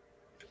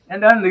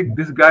 And then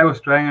this guy was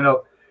trying it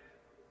out,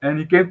 and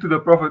he came to the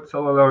Prophet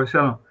sallallahu alaihi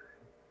wasallam,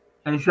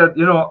 and he said,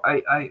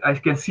 I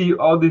can see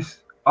all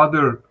these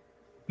other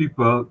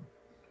people,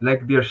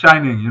 like they're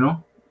shining,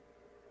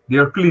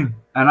 they're clean,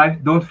 and I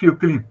don't feel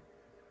clean.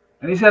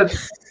 And he said,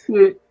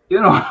 "See,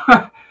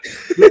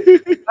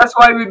 that's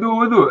why we do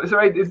wudu. It's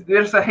right.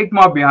 There's a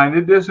hikmah behind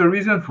it. There's a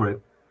reason for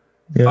it.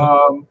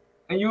 Yeah.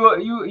 And you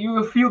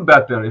will feel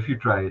better if you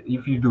try it,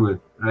 if you do it,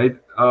 right?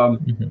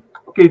 Mhm.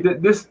 Okay,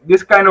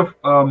 this kind of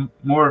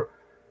more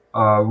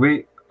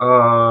way,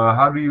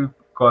 how do you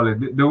call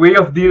it? The way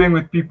of dealing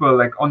with people,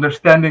 like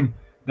understanding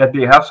that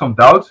they have some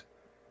doubts,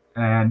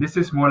 and this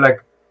is more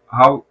like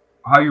how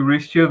you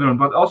raise children,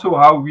 but also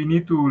how we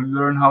need to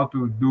learn how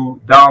to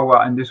do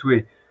dawah in this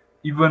way.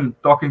 Even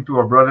talking to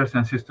our brothers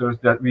and sisters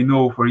that we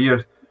know for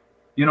years,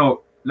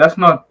 let's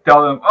not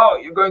tell them, oh,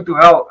 you're going to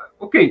hell.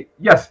 Okay,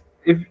 yes,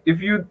 if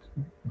you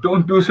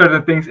don't do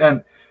certain things,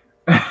 and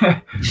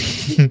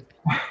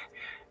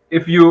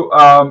if you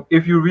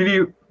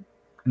really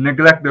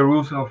neglect the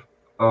rules of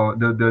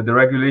the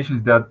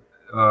regulations that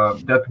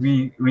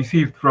we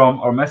received from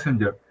our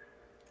messenger,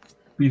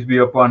 peace be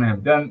upon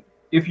him, then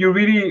if you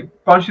really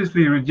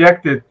consciously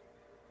reject it,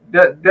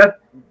 that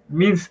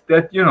means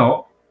that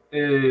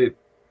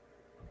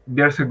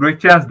there's a great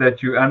chance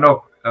that you end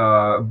up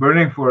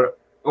burning for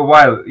a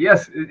while.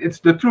 Yes, it's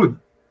the truth.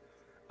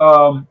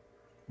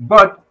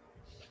 But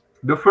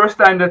the first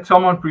time that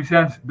someone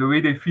presents the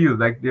way they feel,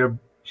 like they're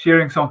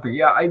sharing something,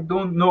 yeah, I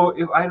don't know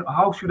if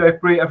how should I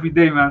pray every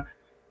day, man?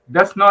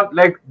 That's not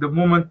like the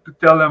moment to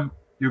tell them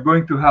you're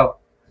going to hell,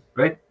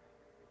 right?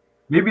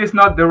 Maybe it's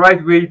not the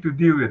right way to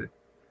deal with it.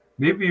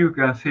 Maybe you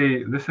can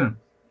say, listen,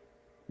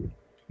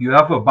 you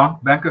have a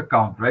bank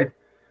account, right?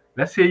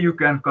 Let's say you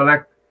can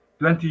collect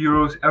 20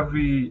 euros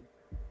every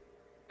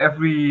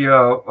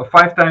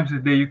 5 times a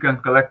day. You can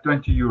collect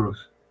 20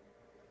 euros.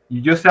 You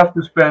just have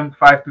to spend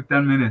 5 to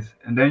 10 minutes,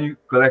 and then you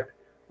collect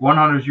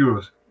 100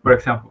 euros, for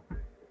example.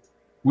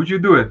 Would you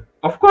do it?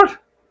 Of course.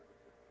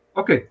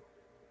 Okay.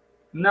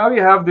 Now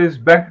you have this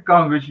bank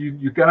account which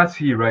you cannot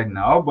see right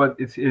now, but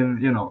it's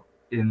in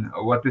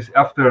what is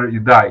after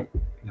you die,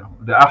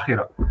 the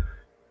akhirah.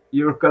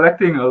 You're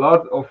collecting a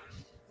lot of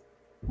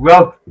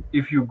wealth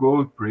if you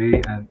go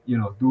pray and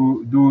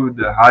do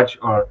the hajj,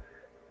 or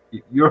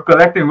you're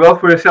collecting wealth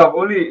for yourself.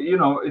 Only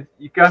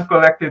you can't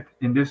collect it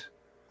in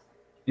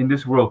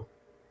this world,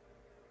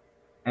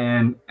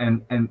 and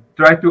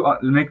try to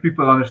make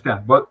people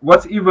understand. But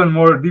what's even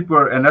more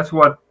deeper, and that's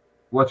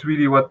what's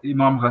really what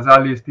Imam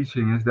Ghazali is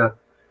teaching, is that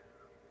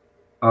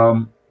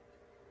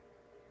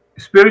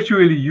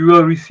spiritually you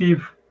will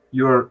receive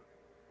your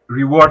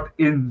reward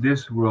in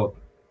this world,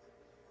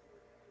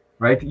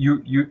 right?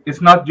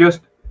 It's not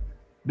just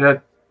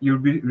that you'll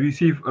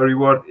receive a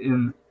reward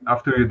in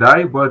after you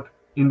die, but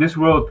in this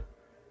world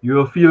you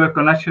will feel a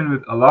connection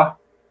with Allah,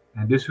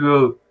 and this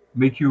will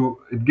make you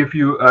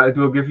it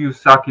will give you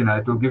sakina,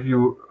 it will give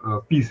you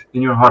peace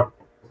in your heart,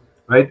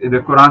 right? The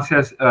Quran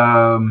says,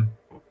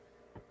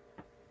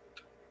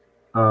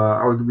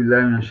 أعوذ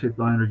بالله من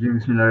الشيطان الرجيم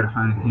بسم الله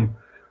الرحمن الرحيم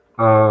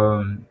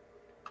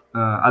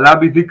ألا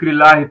بذكر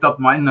الله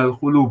تطمئن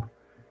القلوب.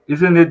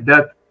 Isn't it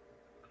that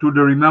through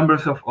the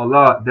remembrance of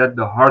Allah that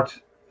the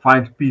hearts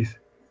find peace,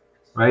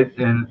 right?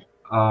 And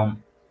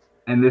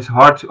this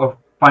heart of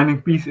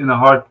finding peace in the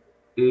heart,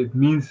 it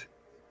means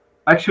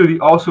actually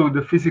also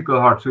the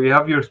physical heart. So you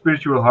have your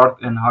spiritual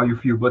heart and how you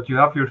feel, but you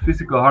have your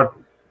physical heart,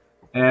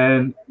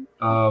 and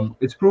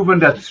it's proven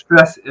that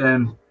stress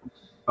and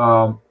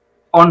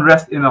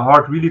unrest in the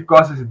heart really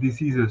causes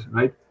diseases,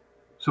 right?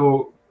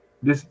 So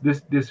this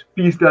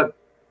peace that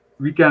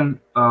we can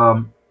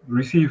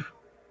receive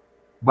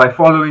by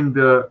following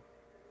the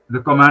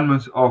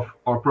commandments of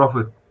our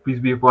Prophet, peace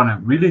be upon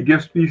him, really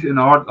gives peace in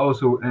the heart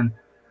also, and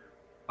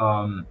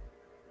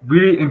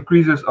really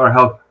increases our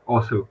health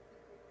also.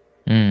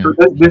 So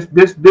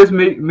this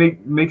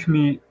makes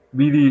me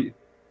really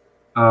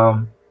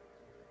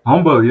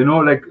humble,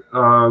 like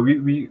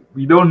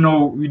we don't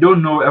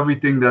know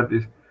everything that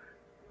is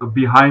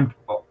behind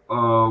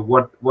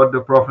what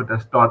the Prophet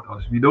has taught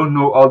us. We don't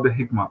know all the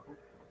hikmah.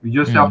 We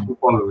just have to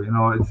follow.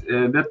 It's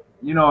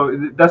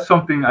that's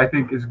something I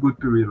think is good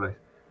to realize.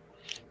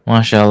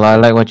 MashaAllah, I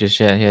like what you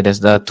shared here. There's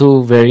the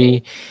two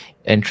very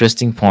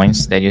interesting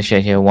points that you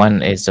shared here.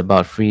 One is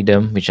about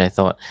freedom, which I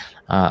thought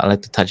I'd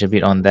like to touch a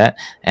bit on that,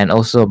 and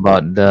also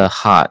about the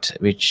heart,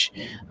 which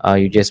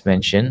you just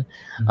mentioned.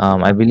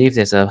 I believe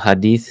there's a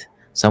hadith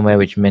somewhere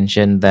which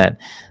mentioned that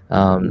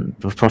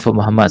Prophet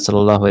Muhammad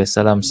sallallahu alaihi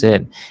wasallam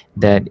said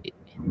that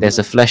there's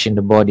a flesh in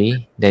the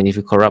body that if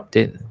you corrupt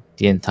it,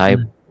 the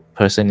entire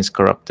person is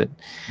corrupted,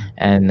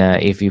 and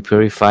if you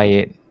purify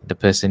it, the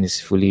person is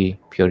fully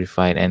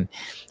purified,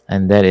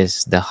 and that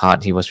is the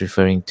heart he was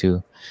referring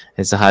to.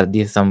 It's a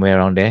hadith somewhere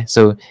around there.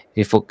 So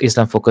if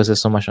Islam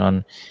focuses so much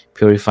on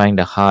purifying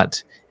the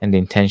heart and the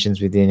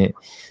intentions within it,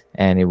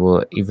 and it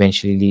will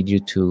eventually lead you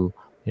to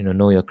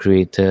know your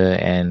creator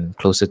and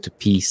closer to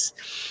peace.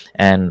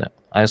 And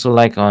I also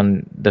like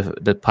on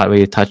the part where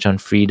you touch on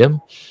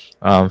freedom.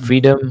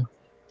 Freedom,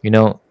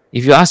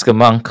 if you ask a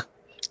monk,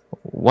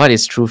 what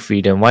is true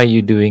freedom? Why are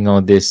you doing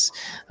all this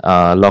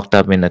locked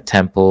up in a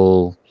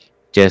temple,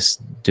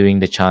 just doing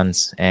the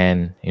chants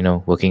and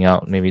working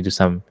out, maybe do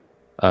some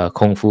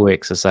kung fu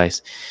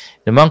exercise?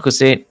 The monk would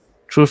say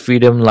true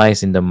freedom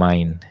lies in the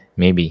mind.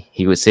 Maybe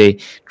he would say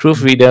true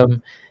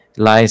freedom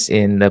lies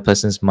in the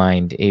person's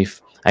mind.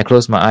 If I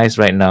close my eyes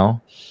right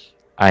now,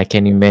 I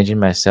can imagine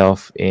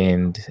myself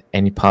in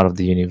any part of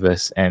the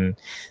universe, and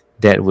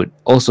that would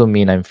also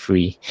mean I'm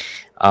free.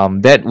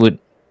 That would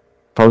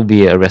probably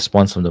be a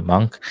response from the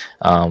monk.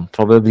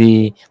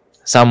 Probably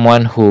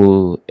someone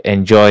who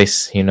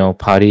enjoys,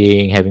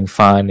 partying, having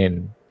fun,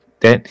 and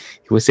then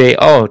he would say,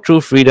 "Oh, true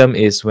freedom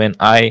is when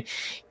I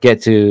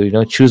get to,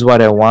 choose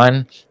what I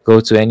want, go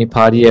to any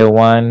party I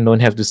want, don't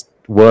have to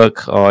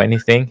work or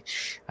anything.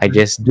 I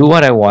just do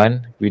what I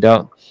want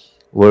without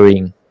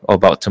worrying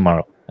about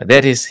tomorrow."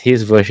 That is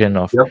his version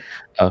of Yep.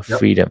 Yep.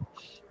 freedom.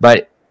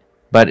 But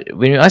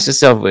when you ask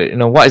yourself,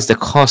 what is the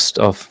cost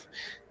of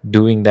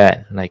doing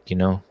that, like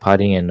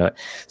partying and not,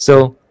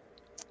 so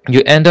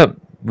you end up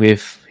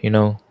with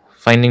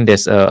finding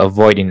there's a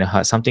void in the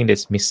heart, something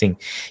that's missing.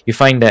 You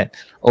find that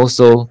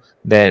also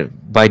that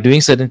by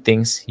doing certain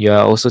things, you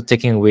are also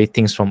taking away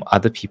things from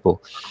other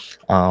people,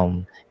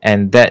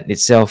 and that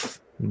itself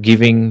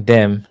giving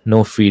them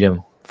no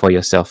freedom for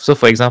yourself. So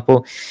for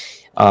example,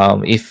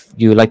 if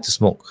you like to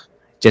smoke,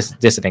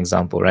 just an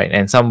example, right?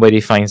 And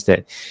somebody finds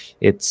that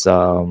it's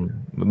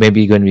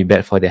maybe going to be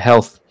bad for their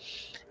health,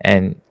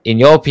 and in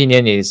your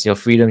opinion, it's your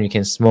freedom. You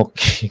can smoke,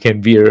 you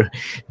can be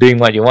doing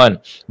what you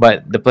want,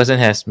 but the person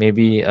has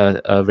maybe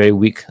a very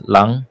weak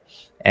lung,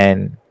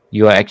 and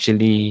you are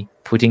actually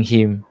putting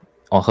him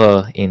or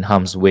her in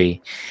harm's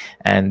way,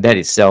 and that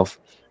itself,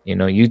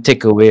 you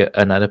take away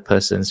another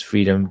person's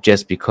freedom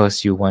just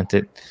because you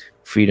wanted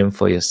freedom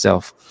for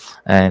yourself,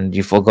 and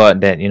you forgot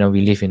that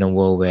we live in a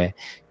world where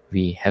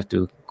we have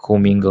to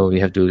commingle, we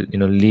have to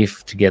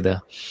live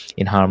together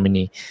in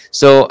harmony.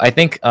 So I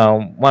think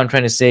what I'm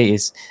trying to say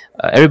is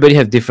everybody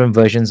have different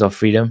versions of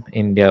freedom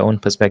in their own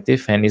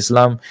perspective, and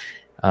Islam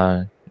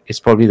is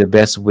probably the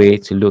best way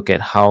to look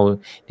at how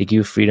they give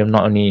you freedom,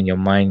 not only in your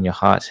mind, your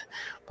heart,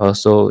 but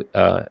also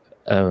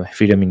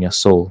freedom in your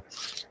soul.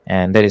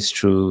 And that is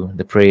through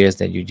the prayers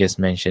that you just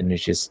mentioned,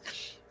 which is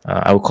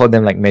I would call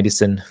them like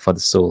medicine for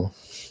the soul.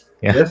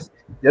 Yeah.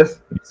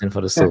 Yes. Medicine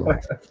for the soul.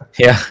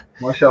 Yeah.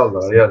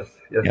 MashaAllah. Yes.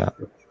 Yeah.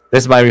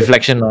 That's my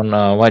reflection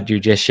on what you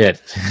just shared.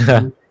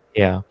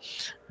 Yeah.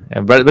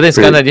 Brother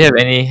Iskandar, do you have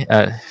any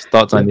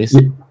thoughts on this?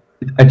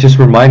 It just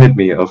reminded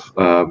me of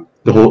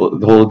the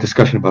whole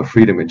discussion about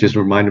freedom. It just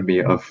reminded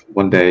me of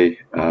one day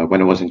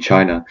when I was in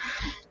China,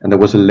 and there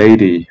was a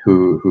lady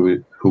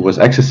who was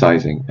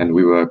exercising, and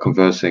we were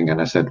conversing, and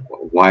I said,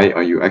 "Why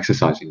are you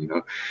exercising?"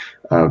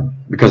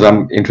 Because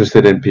I'm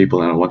interested in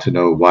people, and I want to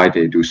know why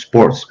they do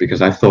sports.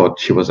 Because I thought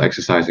she was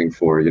exercising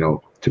for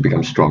to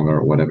become stronger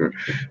or whatever,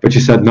 but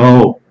she said,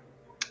 "No,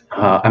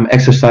 I'm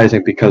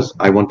exercising because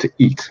I want to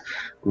eat."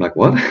 I'm like,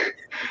 "What?"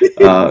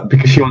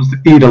 Because she wants to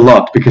eat a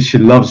lot, because she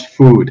loves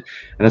food.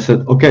 And I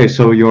said, "Okay,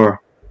 so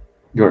you're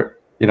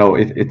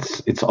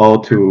it's all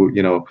to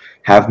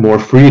have more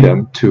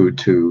freedom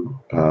to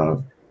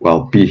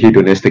well, be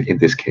hedonistic in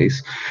this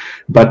case."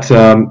 But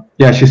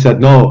yeah, she said,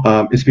 "No,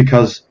 it's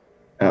because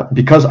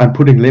I'm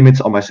putting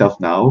limits on myself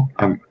now.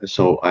 I'm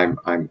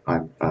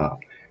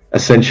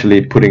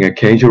essentially putting a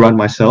cage around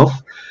myself,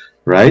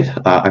 right?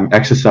 I'm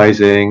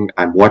exercising,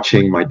 I'm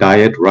watching my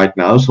diet right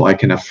now so I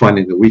can have fun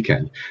in the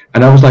weekend."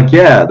 And I was like,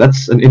 yeah,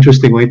 that's an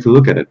interesting way to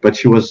look at it. But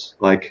she was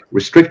like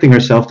restricting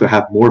herself to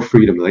have more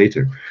freedom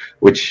later,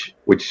 which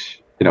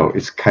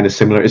is kind of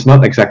similar. It's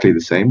not exactly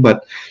the same,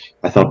 but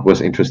I thought it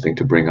was interesting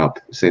to bring up,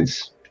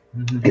 since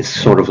it's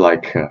sort of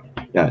like her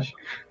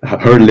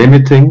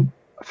limiting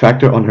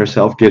factor on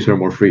herself gives her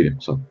more freedom.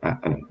 So I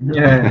don't know.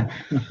 Yeah.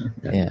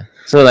 Yeah.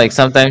 So like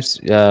sometimes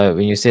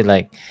when you say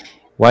like,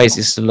 why is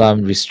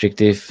Islam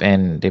restrictive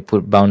and they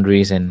put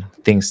boundaries and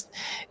things,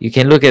 you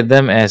can look at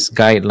them as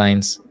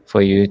guidelines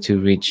for you to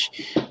reach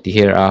the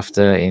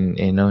hereafter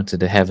to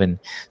the heaven.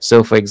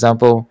 So for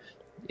example,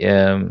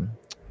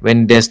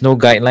 when there's no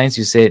guidelines,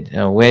 you said,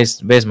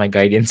 where's my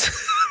guidance?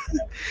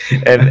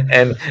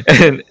 And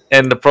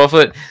the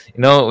prophet,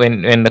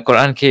 when the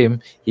Quran came,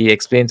 he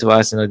explained to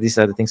us, these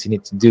are the things you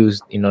need to do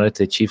in order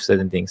to achieve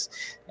certain things,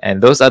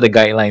 and those are the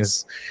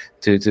guidelines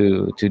to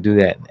do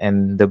that.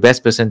 And the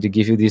best person to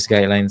give you these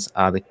guidelines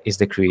is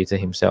the Creator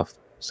himself.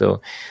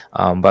 So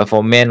but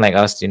for men like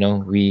us,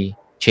 we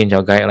change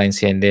our guidelines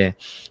here and there.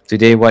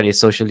 Today, what is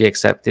socially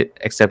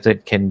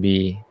accepted can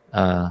be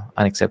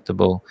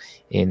unacceptable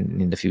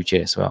in the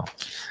future as well.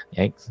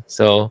 Right?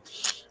 So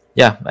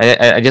yeah,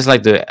 I just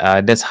like to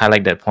just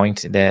highlight that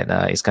point that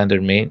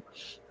Iskander made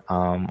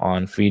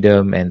on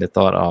freedom and the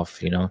thought of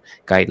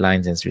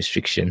guidelines and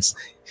restrictions.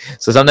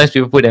 So sometimes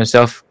people put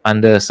themselves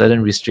under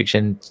certain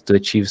restrictions to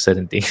achieve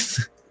certain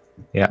things.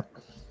 Yeah.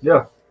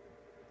 Yeah.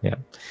 Yeah.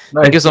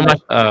 Thank you Nice. so much,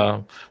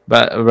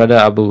 Brother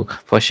Abu,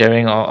 for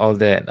sharing all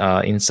that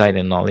insight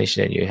and knowledge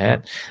that you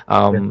had.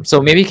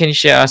 So maybe can you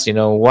share us,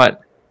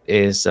 what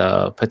is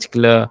a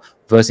particular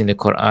verse in the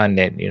Quran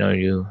that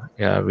you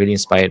are really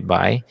inspired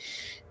by?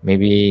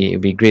 Maybe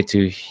it'd be great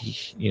to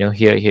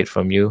hear it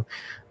from you.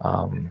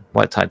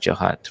 What touched your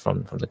heart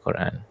from the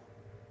Quran?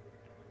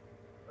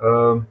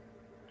 Um,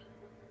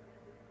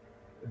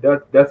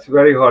 that's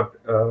very hard,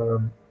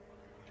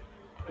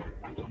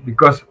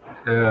 because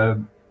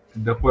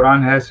the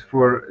Quran has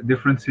for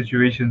different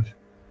situations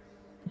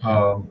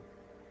um,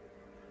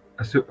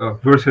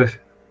 verses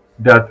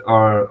that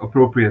are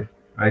appropriate,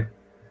 right?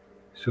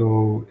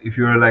 So if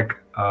you're like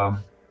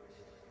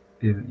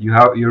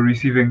you're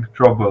receiving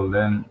trouble,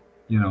 then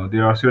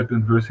there are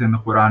certain verses in the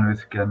Quran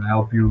which can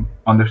help you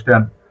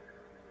understand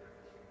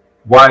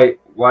why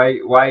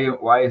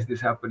is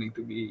this happening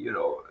to me.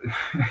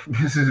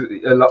 This is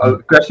a lot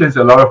of questions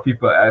a lot of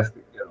people ask.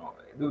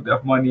 I don't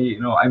have money.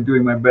 I'm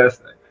doing my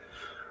best.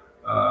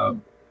 uh,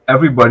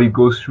 Everybody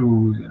goes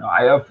through.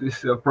 I have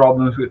this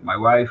problems with my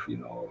wife.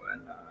 And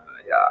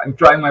yeah, I'm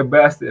trying my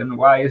best. And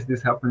why is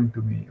this happening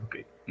to me?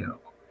 Okay,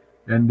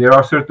 then there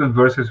are certain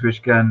verses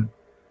which can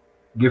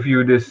give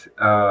you this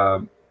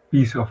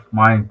peace of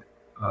mind.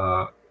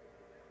 Uh,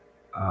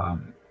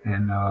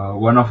 and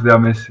one of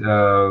them is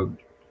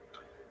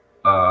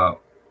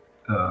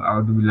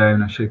أعوذ بالله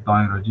من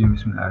الشيطان الرجيم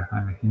بسم الله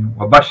الرحمن الرحيم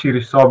وبشر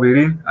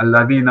الصابرين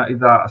الذين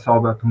إذا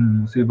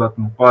أصابتهم مصيبة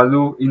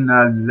قالوا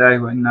إنا لله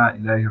وإنا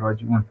إليه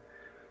راجعون.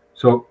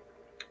 So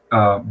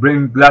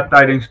bring glad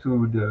tidings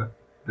to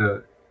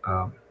the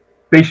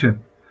patient,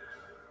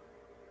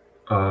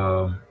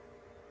 the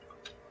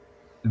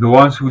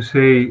ones who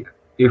say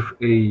if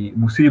a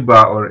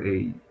musibah or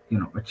a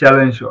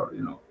challenge or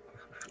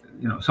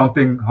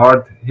something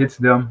hard hits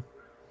them,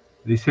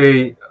 they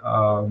say,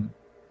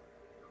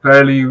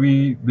 verily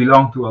we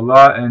belong to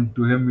Allah and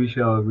to Him we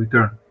shall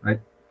return, right?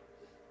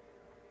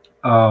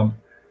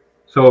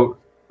 So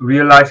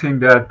realizing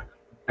that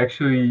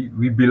actually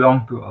we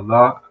belong to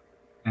Allah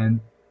and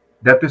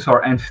that is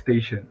our end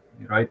station,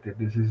 right? That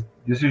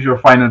this is your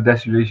final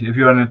destination. If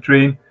you're on a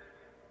train,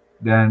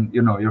 then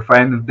your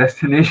final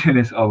destination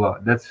is Allah.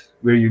 That's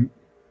where you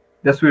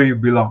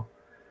belong.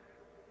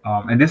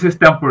 And this is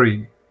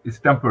temporary. It's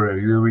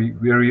temporary. Where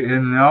we're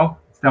in now,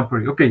 it's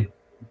temporary. Okay,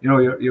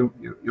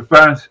 your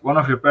parents, one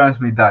of your parents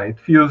may die. It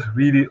feels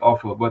really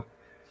awful, but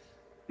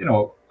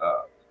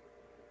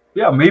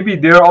yeah, maybe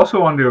they're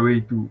also on their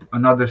way to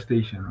another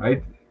station,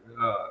 right?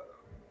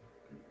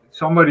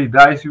 Somebody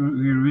dies you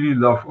really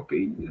love.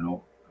 Okay,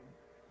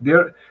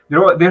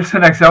 there's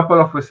an example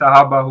of a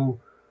Sahaba who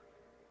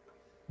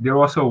there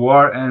was a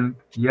war and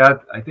he had,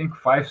 I think,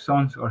 5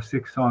 sons or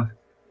 6 sons.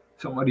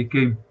 Somebody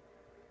came.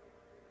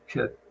 He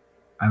said,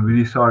 "I'm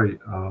really sorry.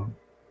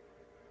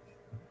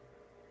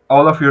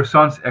 All of your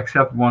sons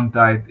except one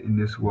died in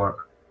this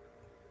war."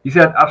 He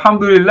said,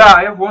 "Alhamdulillah,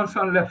 I have 1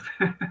 son left."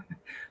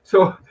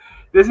 So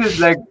this is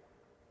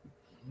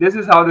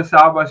how the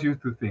Sahabas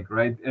used to think,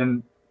 right?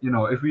 And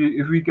if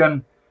we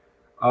can,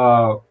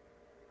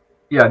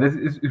 yeah, this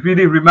is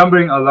really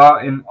remembering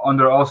Allah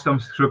under all some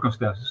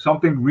circumstances.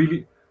 Something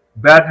really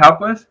bad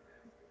happens,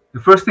 the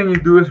first thing you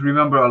do is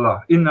remember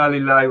Allah. Inna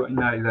lillahi wa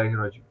inna ilaihi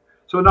raji'un.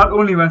 So not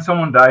only when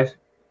someone dies,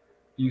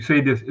 you say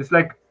this. It's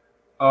like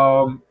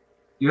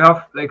you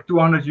have like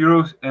 200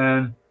 euros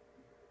and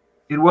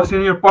it was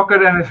in your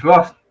pocket and it's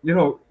lost.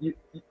 You're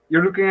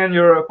looking in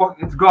your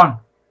pocket, it's gone.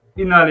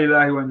 Inna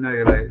lillahi wa inna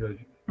ilaihi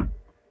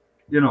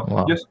raji'un.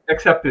 Wow. Just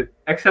accept it.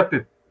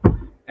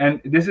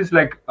 And this is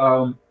like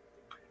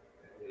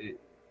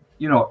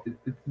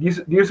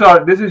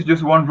this is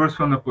just one verse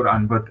from the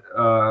Quran, but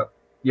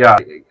yeah,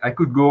 I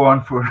could go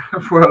on for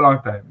for a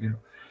long time.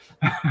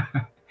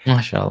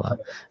 MashaAllah.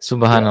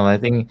 Subhanallah. I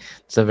think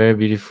it's a very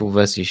beautiful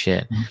verse you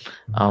shared.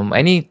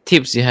 Any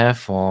tips you have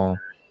for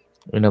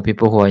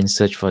people who are in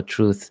search for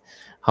truth?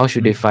 How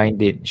should they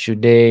find it?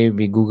 Should they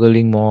be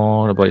Googling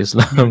more about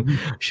Islam?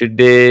 Should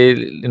they,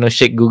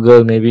 shake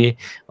Google maybe,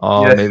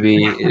 or Yes.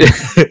 maybe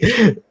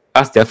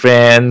ask their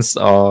friends,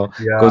 or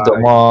go to a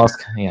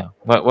mosque? Yeah.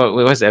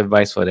 What's the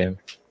advice for them?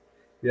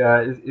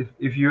 Yeah,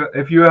 if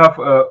you have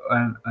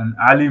an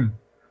alim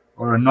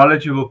or a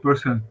knowledgeable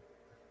person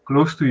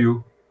close to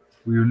you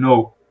who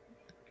you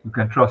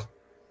can trust,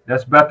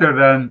 that's better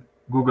than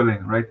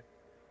Googling, right?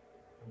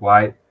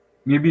 Why?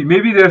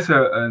 Maybe there's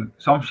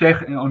some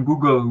sheikh on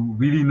Google who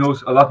really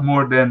knows a lot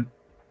more than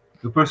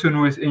the person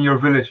who is in your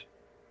village.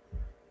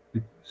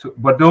 So,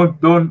 but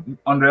don't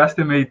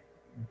underestimate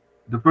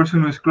the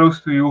person who is close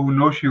to you, who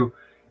knows you,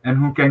 and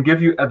who can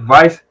give you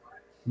advice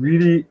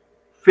really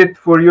fit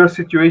for your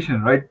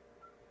situation, right?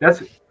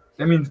 That's,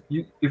 I mean,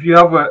 if you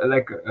have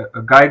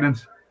a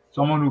guidance,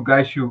 someone who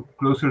guides you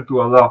closer to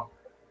Allah,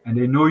 and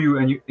they know you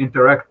and you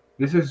interact.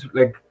 This is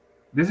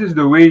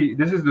the way.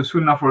 This is the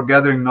sunnah for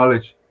gathering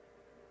knowledge.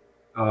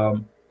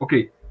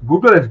 Okay,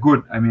 Google is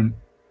good. I mean,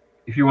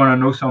 if you want to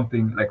know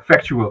something like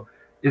factual,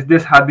 is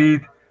this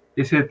hadith?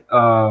 Is it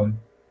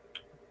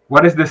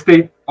what is the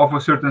state of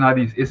a certain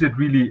hadith? Is it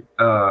really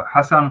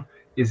Hasan?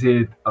 Is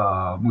it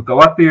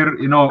mutawatir?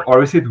 You know,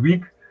 or is it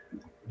weak?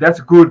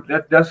 That's good.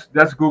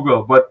 That's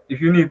Google. But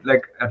if you need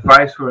like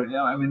advice for, you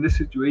know, I'm in this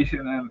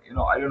situation and, you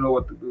know, I don't know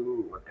what to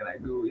do. What can I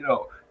do? You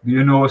know, do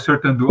you know a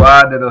certain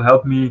dua that'll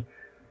help me?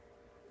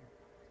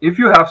 If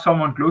you have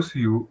someone close to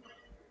you,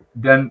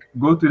 then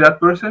go to that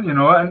person, you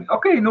know, and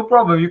okay, no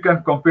problem. You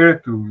can compare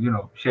it to, you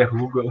know, Sheikh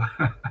Google.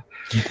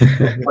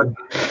 But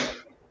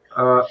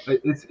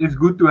it's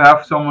good to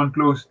have someone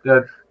close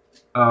that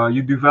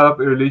you develop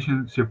a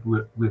relationship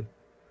with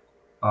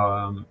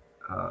um,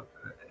 uh,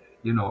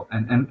 you know,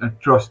 and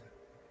trust.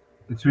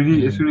 It's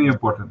really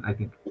important, I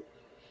think.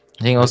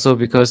 I think also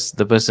because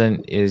the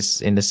person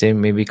is in the same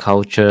maybe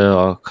culture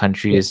or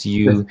country as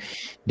you,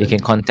 they can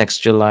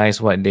contextualize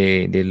what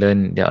they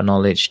learn, their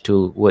knowledge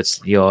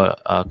towards your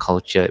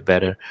culture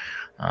better.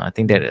 I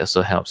think that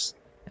also helps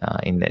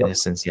in that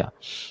essence. Yeah.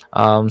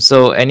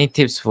 So any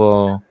tips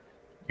for,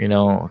 you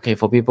know, okay,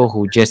 for people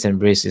who just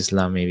embrace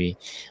Islam, maybe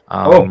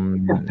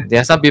there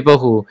are some people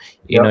who,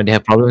 you know, they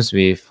have problems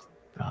with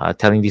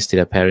telling this to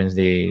their parents.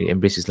 They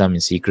embrace Islam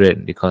in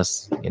secret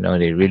because, you know,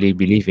 they really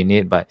believe in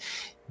it, but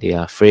they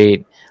are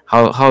afraid.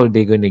 How are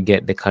they going to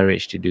get the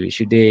courage to do it?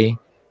 Should they,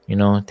 you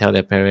know, tell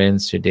their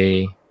parents? Should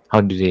they?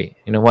 How do they?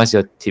 You know, what's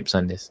your tips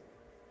on this?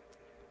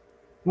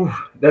 Oof,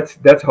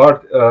 that's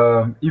hard.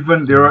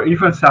 Even there are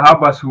even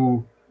Sahabas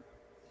who,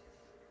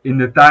 in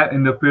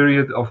the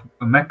period of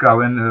Mecca,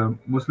 when the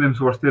Muslims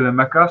were still in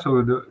Mecca,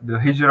 so the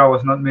Hijrah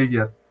was not made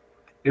yet.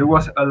 It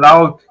was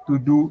allowed to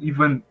do,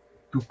 even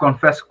to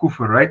confess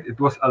kufr, right? It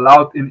was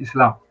allowed in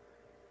Islam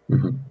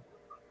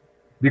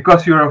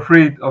because you're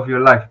afraid of your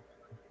life.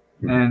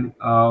 And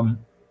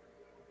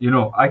you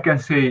know, I can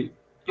say,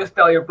 just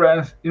tell your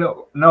parents, you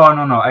know, no,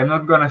 I'm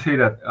not gonna say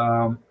that.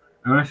 I'm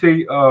gonna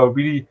say,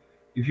 really,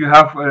 if you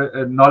have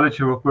a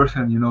knowledgeable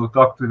person, you know,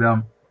 talk to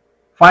them.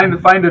 Find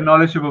a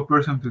knowledgeable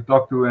person to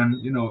talk to, and,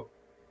 you know,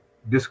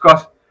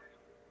 discuss,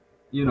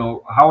 you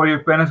know, how are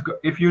your parents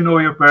if you know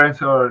your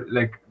parents are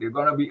like, they're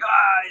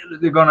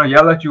gonna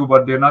yell at you,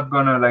 but they're not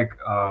gonna like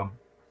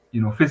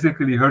you know,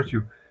 physically hurt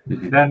you,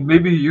 then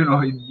maybe, you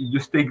know, you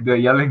just take the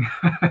yelling.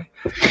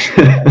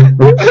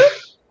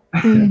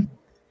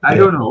 I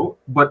don't know,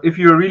 but if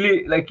you're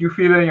really like, you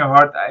feel in your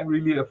heart, I'm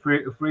really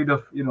afraid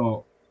of, you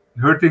know,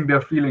 hurting their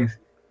feelings,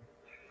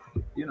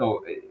 you know,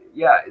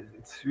 yeah,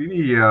 it's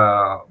really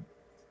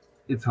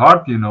it's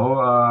hard, you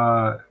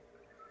know,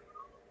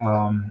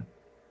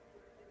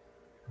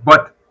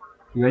 but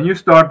when you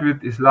start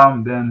with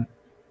Islam, then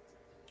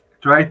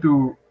try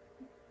to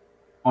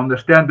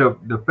understand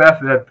the path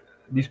that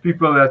these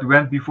people that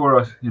went before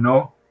us, you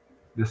know,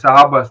 the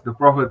Sahabas, the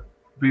Prophet,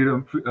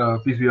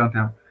 peace be on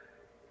him,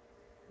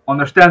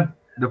 understand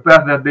the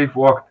path that they've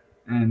walked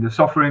and the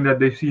suffering that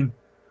they've seen,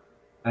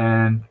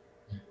 and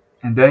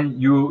then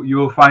you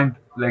will find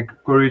like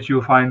courage,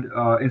 you'll find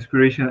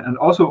inspiration, and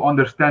also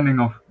understanding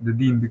of the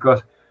Deen.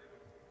 Because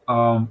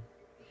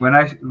when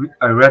I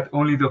read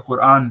only the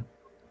Quran,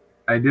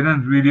 I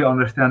didn't really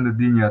understand the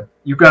Deen yet.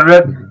 You can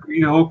read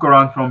the whole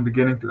Quran from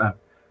beginning to end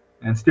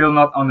and still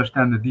not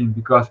understand the Deen,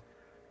 because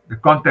the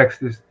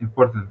context is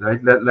important,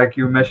 right? Like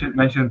you mentioned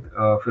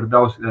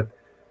Firdaus, that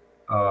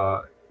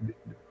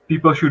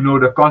people should know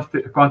the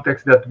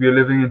context that we are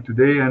living in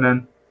today, and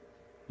then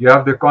you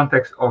have the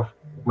context of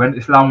when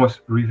Islam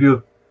was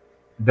revealed.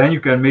 Then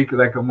you can make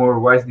like a more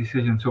wise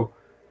decision. So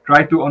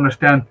try to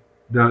understand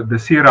the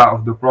seerah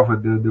of the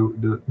Prophet,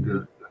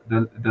 the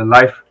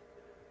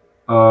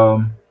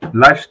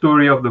life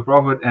story of the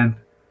Prophet, and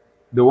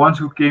the ones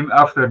who came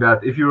after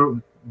that. If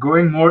you're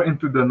going more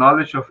into the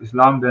knowledge of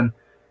Islam, then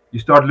you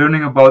start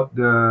learning about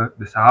the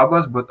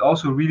Sahabas, but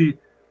also really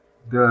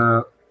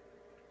the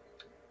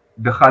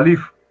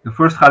Khalif, the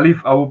first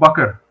Khalif, Abu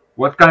Bakr.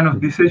 What kind of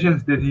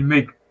decisions did he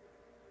make,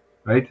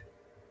 right?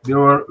 There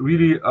were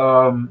really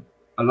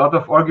a lot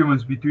of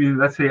arguments between,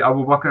 let's say,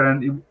 Abu Bakr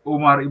and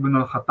Umar ibn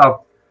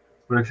al-Khattab,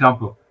 for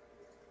example,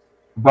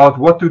 about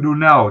what to do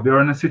now. They're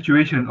in a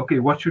situation, okay,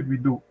 what should we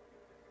do?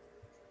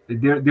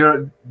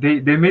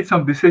 They made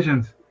some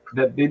decisions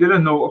that they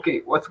didn't know,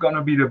 okay, what's going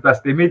to be the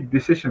best. They made a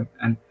decision,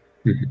 and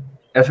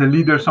as a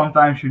leader,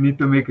 sometimes you need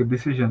to make a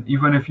decision,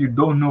 even if you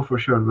don't know for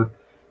sure, but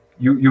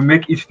you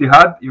make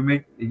ijtihad,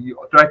 you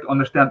try to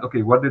understand,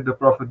 okay, what did the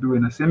Prophet do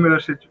in a similar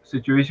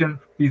situation,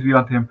 peace be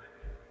on him.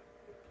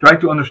 Try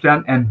to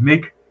understand and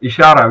make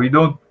ishara. We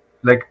don't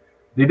like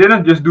They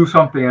didn't just do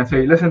something and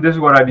say, "Listen, this is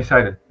what I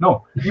decided."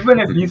 No, even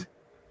if he's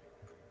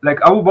like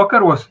Abu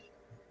Bakr was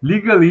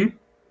legally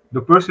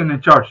the person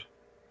in charge.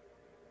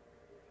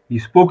 He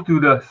spoke to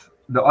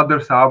the other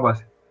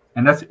Sahabas,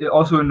 and that's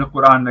also in the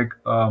Quran. Like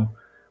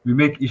we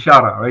make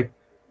ishara, right?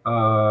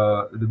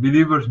 The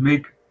believers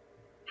make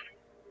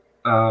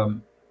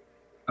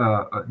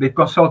they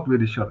consult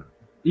with each other.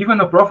 Even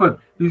the Prophet,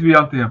 peace be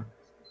unto him,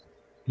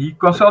 he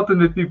consulted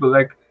with people.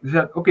 Like he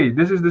said, okay,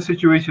 this is the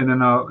situation,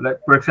 and like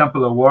for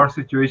example, a war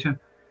situation.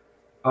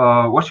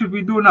 What should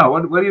we do now?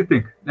 What do you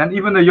think? And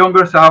even the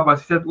younger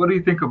Sahabas said, what do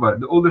you think about it?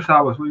 The older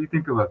Sahabas, what do you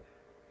think about it?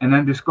 And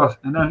then discuss,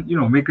 and then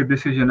make a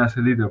decision as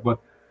a leader. But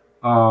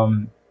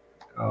um,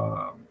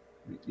 uh,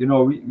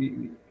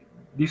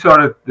 these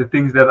are the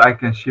things that I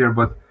can share.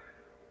 But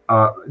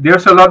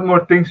there's a lot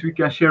more things we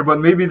can share. But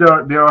maybe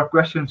there are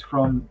questions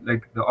from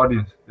like the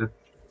audience that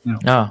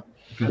Oh,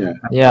 you can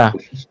yeah.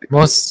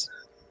 Most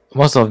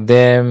of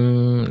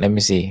them. Let me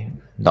see.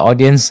 The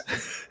audience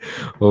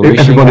were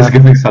wishing Everybody's us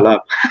giving salam.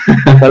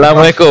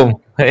 Assalamualaikum.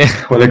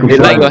 Walaikum They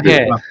like salam. your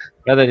hair.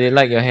 Rather, they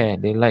like your hair.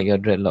 They like your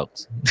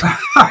dreadlocks.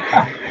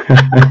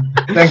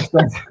 Thanks.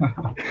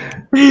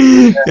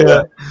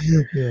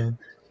 Yeah.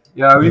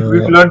 Yeah, we've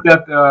learned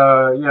that.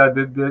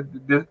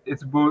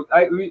 It's both.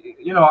 I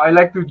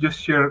like to just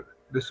share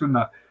the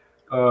sunnah.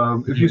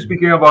 If you're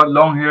speaking about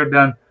long hair,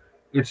 then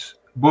it's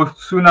both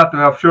sunnah to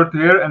have short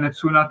hair and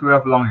it's sunnah to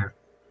have long hair.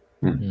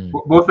 Mm.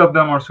 Both of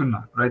them are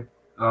sunnah, right?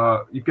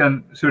 You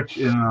can search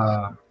in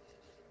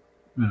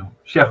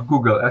Chef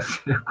Google as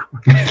Chef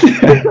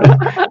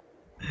Google.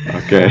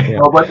 Okay.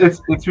 No, but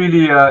it's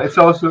really it's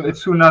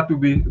sunnah to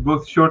be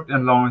both short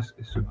and long is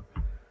sunnah,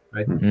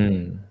 right?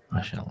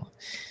 MashaAllah.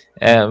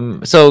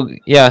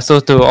 So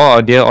to all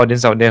our dear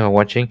audience out there who are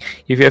watching,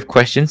 if you have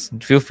questions,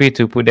 feel free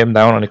to put them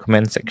down on the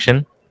comment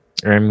section,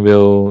 and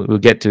we'll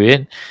get to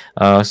it.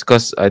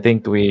 Because I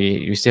think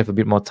we still have a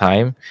bit more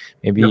time.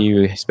 Maybe Yep.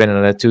 you spend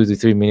another 2 to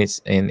 3 minutes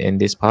in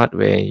this part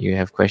where you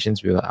have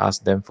questions. We'll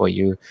ask them for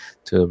you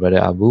to Brother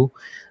Abu.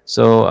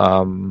 So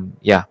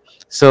yeah.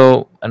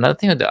 So another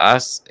thing I want to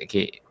ask,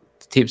 okay,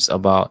 tips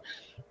about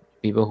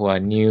people who are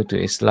new to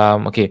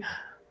Islam. Okay,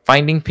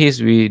 finding peace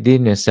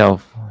within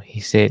yourself. He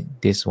said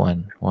this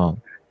one. Wow.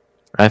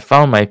 I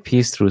found my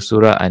peace through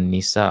Surah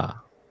An-Nisa.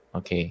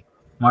 Okay.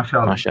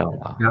 MashaAllah.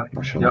 MashaAllah. Yeah.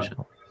 Mashallah.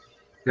 MashaAllah.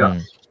 Yeah.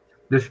 Mm.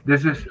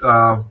 This is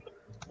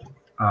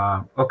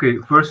okay.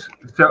 First,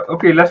 so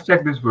okay, let's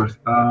check this verse.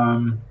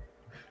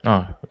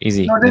 Oh,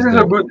 easy. No, this Let's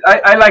is a go. good.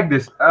 I like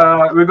this.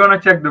 We're gonna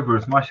check the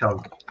verse.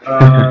 MashaAllah.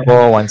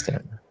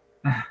 417.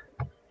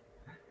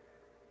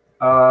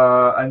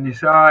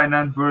 An-Nisa and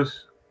then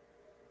verse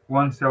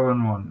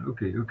 171.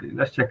 Okay.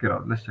 Let's check it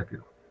out.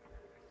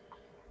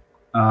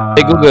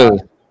 Hey Google.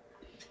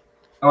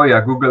 Oh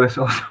yeah, Google is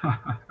also.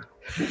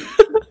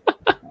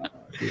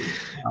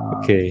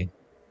 Okay.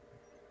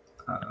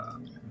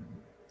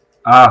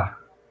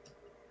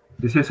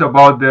 This is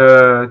about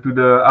the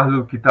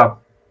Ahlul Kitab,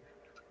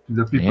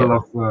 the people Yeah.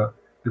 of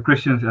the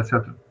Christians,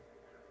 etc.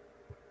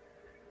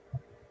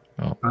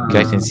 Oh, you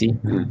guys can see.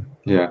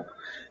 Yeah.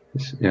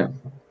 Yeah.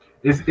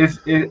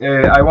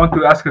 I want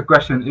to ask a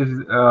question. Is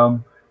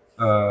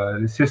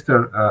the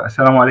sister,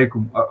 Assalamu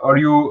alaikum. Are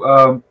you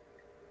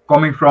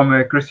coming from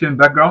a Christian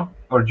background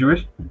or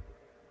Jewish?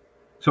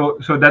 So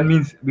that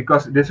means,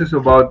 because this is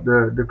about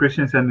the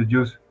Christians and the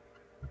Jews.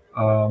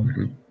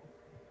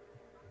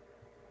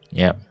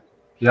 Yeah.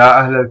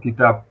 Ya Ahl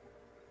al-Kitab.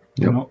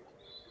 You Yep. know?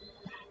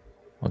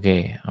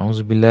 Okay.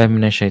 Auzubillahi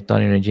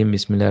minasyaitonirrajim.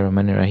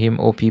 Bismillahirrahmanirrahim.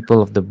 O people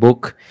of the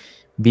book,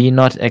 be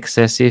not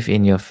excessive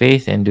in your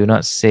faith and do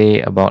not say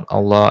about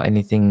Allah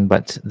anything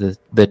but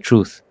the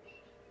truth.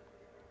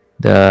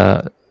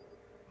 The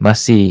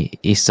Masih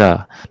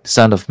Isa, the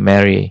son of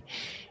Maryam,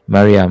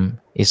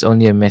 is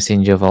only a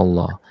messenger of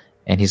Allah,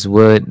 and his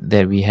word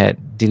that we had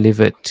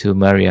delivered to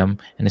Maryam,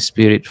 and a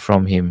spirit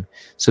from him.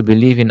 So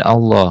believe in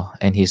Allah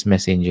and his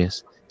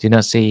messengers. Do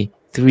not say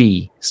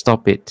 3,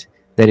 stop it,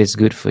 that is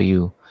good for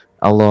you.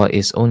 Allah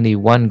is only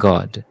one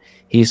God.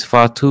 He is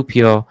far too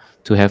pure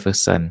to have a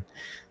son.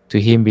 To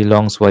him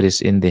belongs what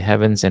is in the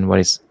heavens and what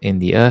is in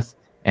the earth,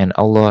 and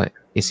Allah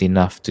is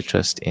enough to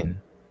trust in.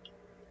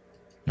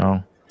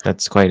 No,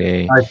 that's quite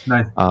a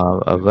Nice.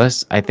 a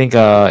verse. I think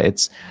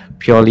it's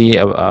purely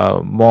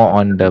more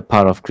on the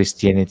part of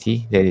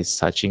Christianity that it's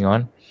touching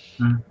on.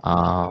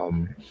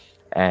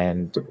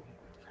 And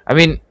I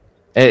mean,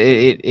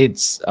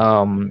 it's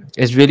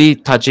really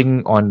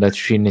touching on the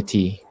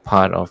Trinity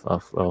part of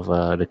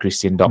the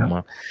Christian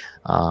dogma.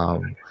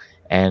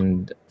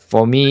 And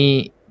for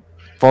me,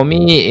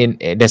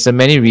 there's so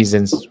many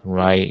reasons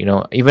why,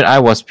 even I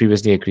was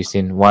previously a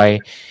Christian. Why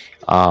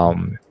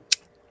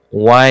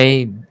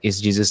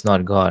is Jesus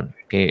not God?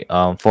 Okay,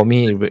 for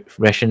me,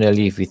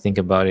 rationally, if we think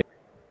about it.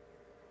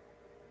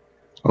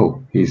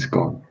 Oh, he's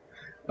gone.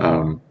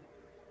 Okay,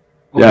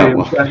 Yeah.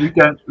 Well,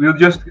 we'll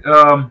just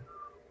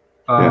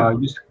Yeah.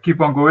 just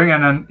keep on going,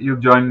 and then you'll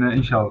join,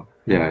 inshallah.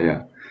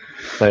 yeah.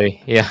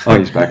 Sorry, yeah. Oh,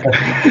 he's back.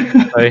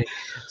 Sorry.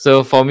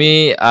 So for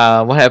me,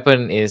 what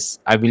happened is,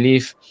 I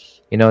believe,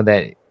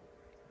 that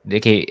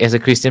okay, as a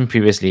Christian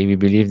previously, we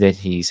believe that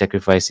he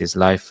sacrificed his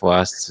life for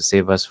us to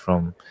save us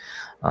from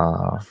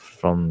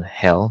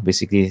hell.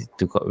 Basically,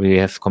 we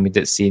have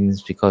committed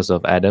sins because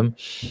of Adam,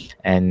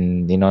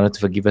 and in order to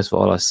forgive us for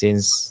all our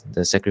sins,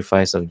 the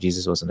sacrifice of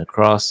Jesus was on the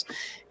cross,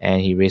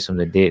 and he raised from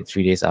the dead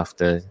 3 days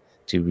after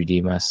to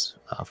redeem us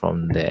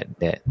from that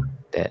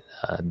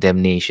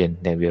damnation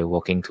that we are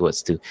walking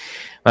towards to.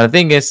 But the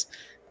thing is,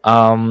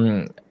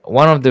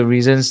 one of the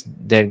reasons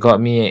that got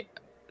me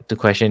to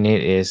question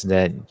it is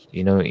that,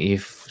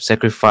 if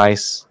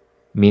sacrifice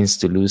means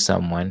to lose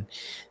someone,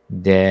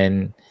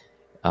 then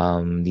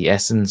the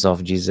essence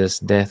of Jesus'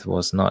 death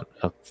was not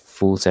a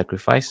full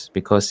sacrifice,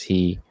 because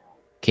he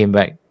came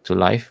back to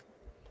life.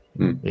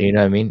 You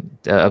know what I mean?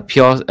 A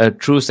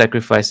true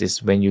sacrifice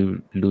is when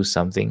you lose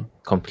something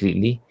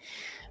completely,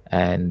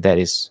 and that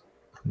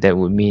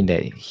would mean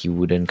that he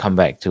wouldn't come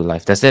back to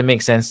life. Does that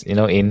make sense?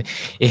 In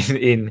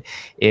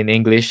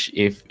English,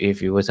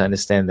 if you were to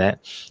understand that.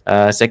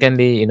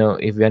 Secondly,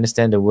 if we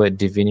understand the word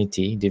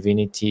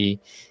divinity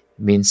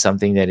means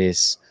something that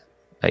is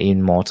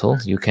immortal.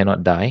 You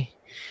cannot die.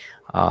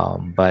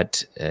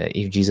 But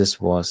if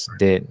Jesus was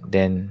dead,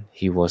 then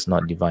he was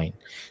not divine.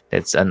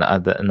 That's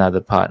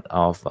another part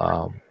of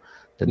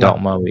the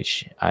dogma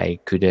which I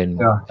couldn't.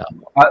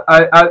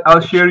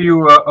 I'll share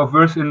you a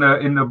verse in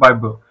the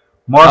Bible.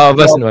 Mark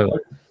verse in the Bible.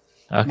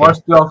 Okay.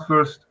 Mark 12,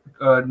 verse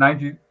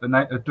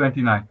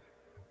 29.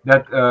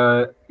 That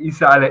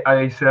Isa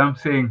alayhi salam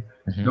saying,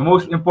 the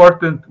most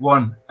important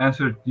one,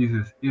 answered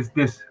Jesus, is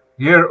this: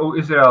 Hear, O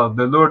Israel,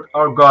 the Lord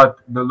our God,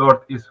 the Lord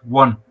is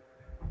one.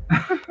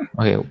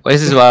 Okay,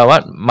 this is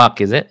what Mark,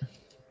 is it?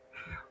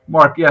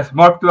 Mark, yes,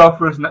 Mark 12,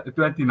 verse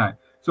 29.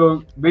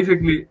 So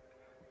basically,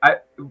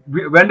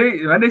 when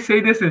they say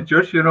this in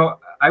church,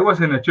 I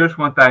was in a church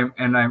one time,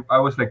 and I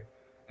was like,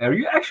 are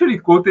you actually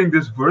quoting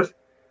this verse?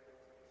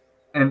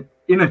 And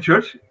in a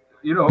church,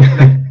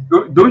 like,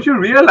 don't you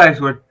realize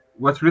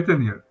what's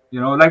written here?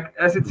 Like,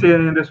 as it's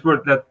saying in this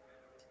word, that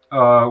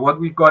what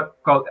we called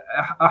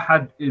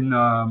ahad in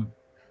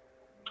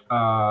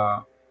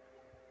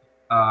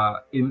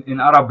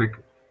Arabic.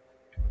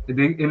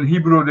 In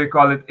Hebrew they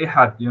call it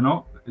ehad.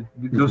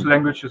 Those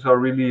languages are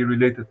really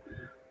related,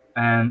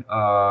 and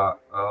I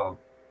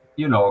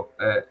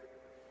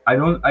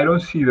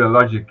don't see the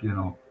logic.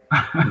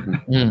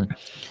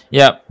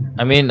 Yeah,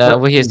 I mean,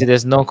 over here, see,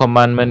 there's no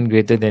commandment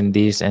greater than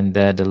this, and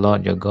that the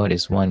Lord your God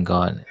is one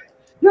God.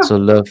 Yeah. So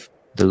love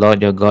the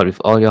Lord your God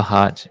with all your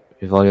heart,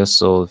 with all your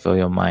soul, with all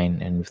your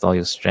mind, and with all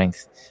your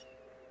strength.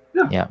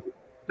 Yeah.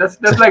 That's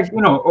like,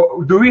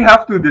 do we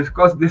have to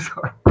discuss this?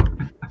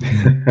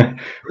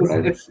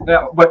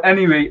 But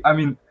anyway, I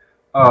mean,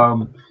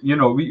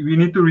 we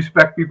need to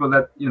respect people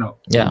that,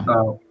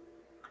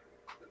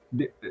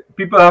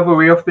 people have a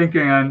way of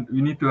thinking, and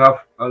we need to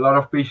have a lot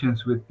of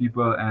patience with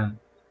people. And,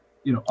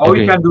 all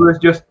we can do is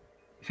just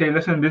say,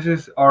 listen, this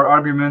is our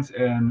arguments,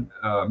 and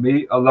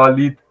may Allah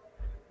lead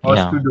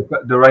us to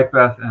the right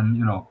path.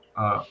 And,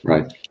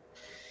 Right.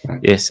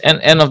 Yes,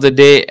 and end of the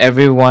day,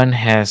 everyone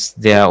has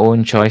their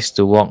own choice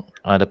to walk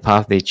the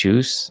path they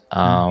choose.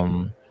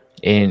 And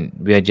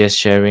we are just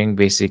sharing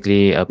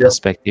basically a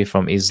perspective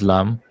from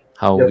Islam,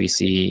 how we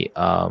see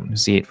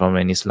it from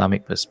an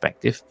Islamic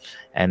perspective,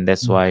 and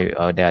that's why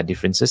there are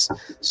differences.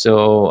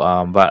 So,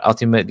 but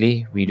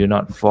ultimately, we do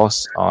not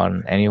force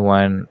on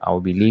anyone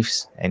our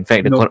beliefs. In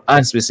fact, the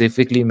Quran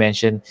specifically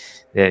mentioned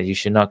that you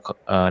should not.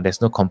 There's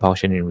no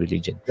compulsion in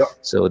religion.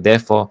 So,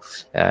 therefore,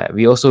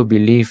 we also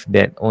believe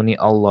that only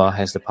Allah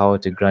has the power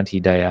to grant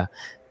hidayah,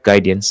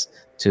 guidance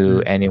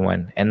to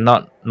anyone, and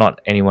not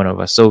any one of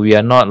us. So we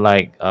are not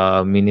like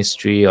a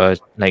ministry, or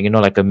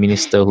like a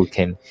minister who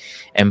can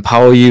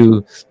empower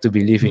you to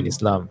believe in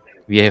Islam.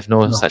 We have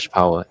no such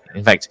power.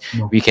 In fact,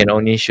 we can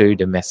only show you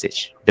the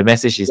message. The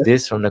message is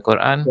this from the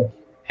Quran,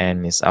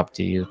 and it's up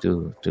to you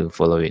to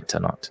follow it or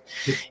not.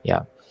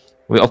 Yeah.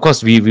 Of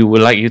course, we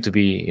would like you to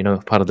be,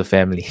 part of the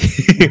family.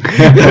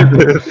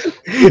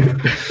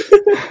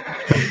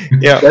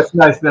 Yeah, that's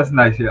nice.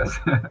 Yes.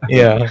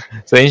 Yeah.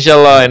 So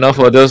inshallah,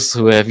 for those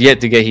who have yet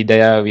to get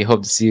hidayah, we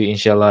hope to see you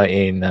inshallah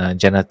in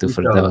Jannatul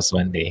Firdaus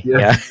one day.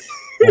 Yes.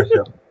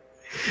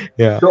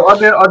 Yeah. So are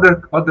there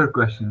other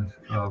questions?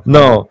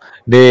 No,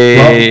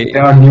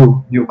 there are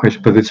new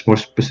questions, but it's more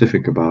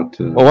specific about.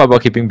 What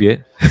about keeping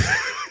beard?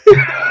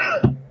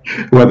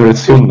 Whether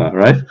it's sunnah,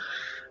 right?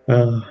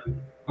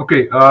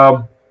 Okay.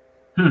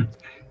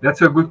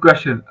 That's a good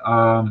question.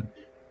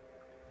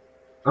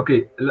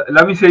 Okay,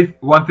 let me say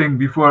one thing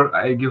before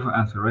I give an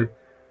answer, right?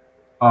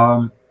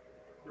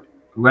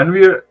 When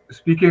we're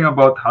speaking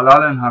about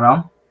halal and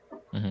haram,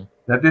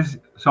 that is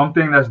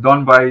something that's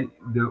done by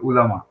the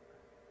ulama.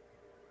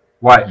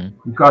 Why?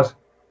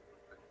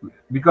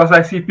 Because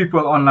I see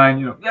people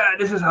online,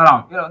 this is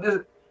haram, this.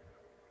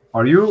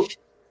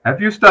 Have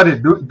you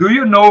studied? Do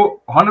you know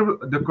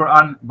the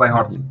Quran by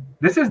heart?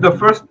 This is the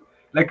first,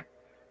 like,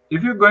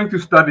 if you're going to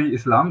study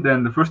Islam,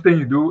 then the first thing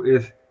you do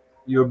is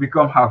you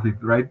become Hafid,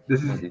 right?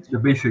 This is the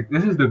basic.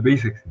 This is the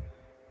basics.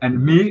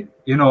 And me,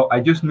 I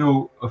just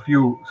know a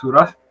few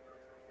surahs.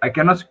 I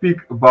cannot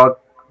speak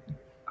about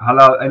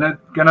halal, and I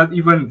cannot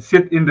even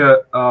sit in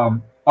the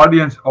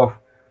audience of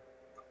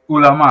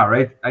ulama,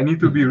 right? I need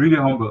to be really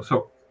humble.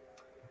 So,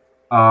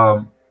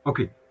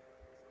 okay,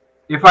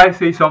 if I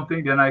say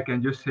something, then I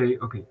can just say,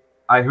 okay,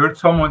 I heard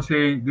someone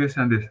say this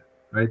and this,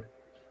 right?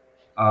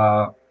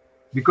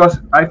 Because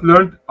I've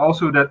learned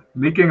also that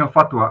making a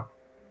fatwa,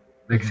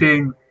 like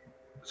saying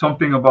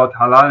something about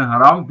halal and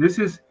haram, this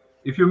is,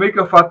 if you make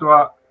a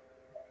fatwa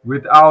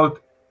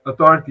without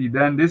authority,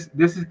 then this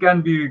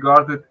can be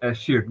regarded as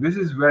shirk. This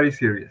is very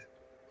serious.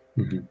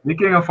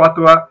 Making a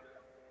fatwa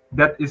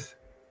that is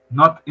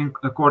not in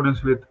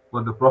accordance with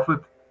what the Prophet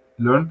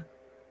learned,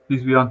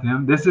 peace be unto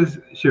him, this is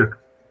shirk.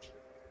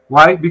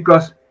 Why?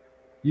 Because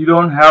you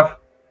don't have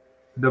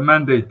the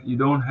mandate, you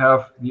don't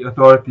have the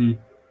authority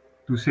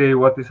to say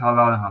what is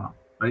halal and haram,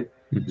 right?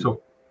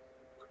 So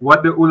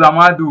what the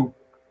ulama do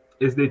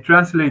is they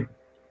translate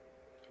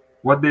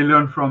what they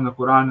learn from the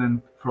Quran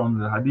and from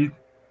the Hadith,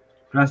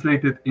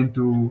 translate it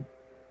into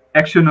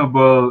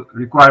actionable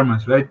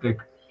requirements, right?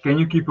 Like, can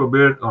you keep a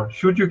beard, or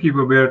should you keep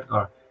a beard,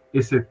 or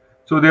is it?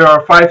 So there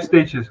are 5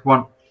 stages.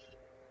 1,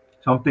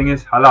 something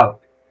is halal,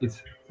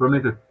 it's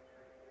permitted.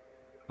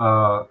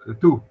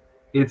 2,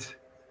 it's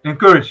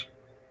encouraged,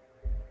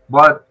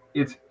 but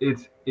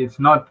it's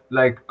not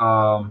like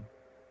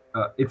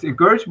it's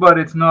encouraged, but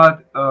it's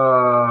not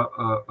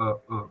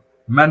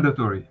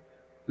mandatory.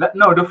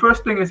 No, the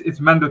first thing is it's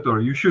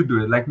mandatory. You should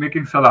do it, like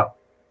making salah.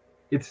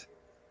 It's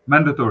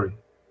mandatory.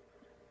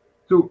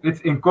 2,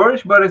 it's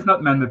encouraged, but it's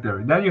not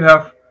mandatory. Then you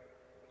have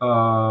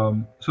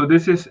so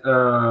this is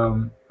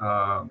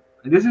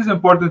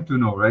important to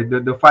know, right?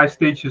 The 5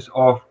 stages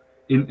of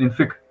in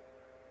fiqh.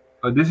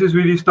 This is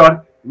really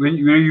start when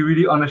you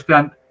really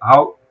understand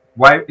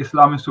why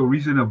Islam is so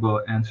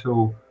reasonable and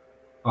so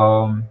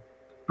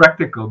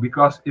practical,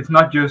 because it's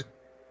not just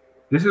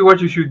this is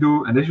what you should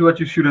do and this is what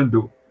you shouldn't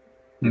do,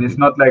 and it's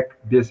not like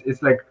this.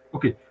 It's like,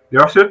 okay,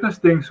 there are certain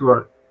things who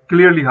are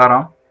clearly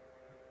haram,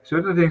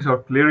 certain things are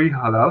clearly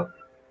halal,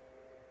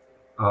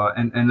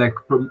 and like,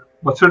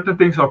 but certain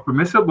things are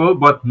permissible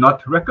but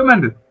not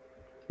recommended.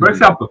 For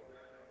example,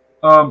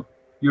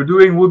 you're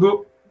doing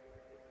wudu,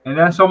 and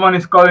then someone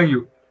is calling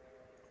you.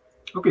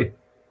 Okay,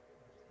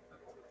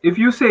 if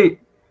you say,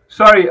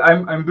 sorry,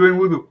 I'm doing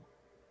wudu,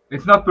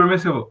 it's not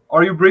permissible.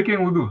 Are you breaking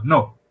wudu?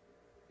 No.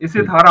 Is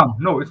it haram?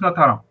 No, it's not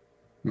haram.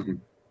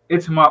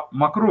 It's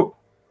makruh,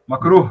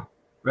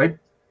 right?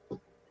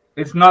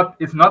 It's not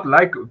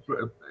like,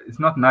 it's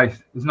not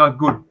nice, it's not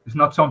good, it's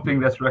not something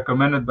that's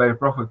recommended by the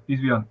Prophet, peace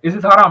be on him. Is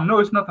it haram? No,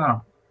 it's not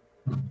haram,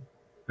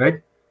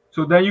 right?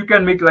 So then you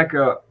can make like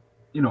a,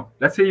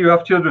 let's say you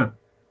have children,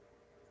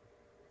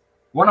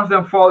 one of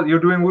them fall, you're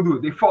doing wudu,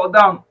 they fall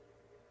down,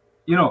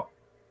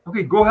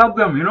 okay, go help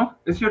them,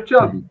 it's your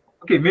child.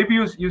 Okay, maybe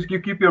you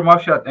keep your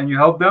mouth shut and you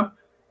help them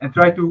and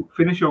try to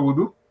finish your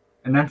wudu,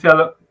 and then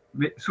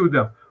sue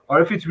them.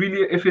 Or if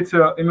it's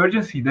an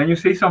emergency, then you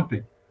say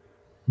something.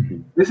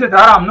 Is it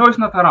haram? No, it's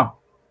not haram.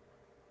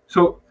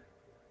 So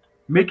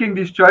making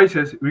these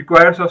choices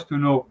requires us to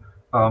know,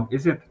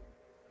 is it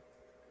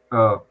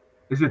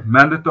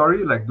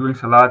mandatory, like doing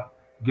salat,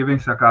 giving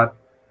zakat,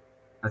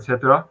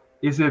 etc.?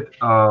 Is it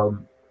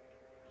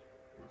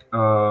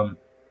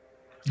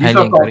these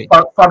are called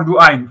fardu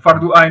ain.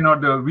 Fardu ain are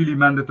the really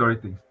mandatory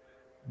things.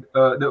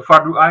 The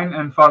fardu ain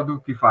and fardu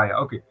kifaya.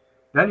 Okay.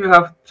 Then you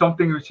have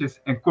something which is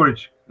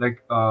encouraged,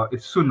 like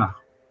it's sunnah.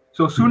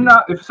 So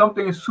sunnah, if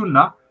something is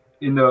sunnah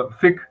in the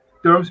fiqh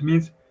terms,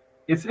 means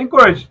it's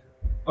encouraged.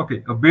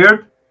 Okay, a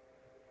beard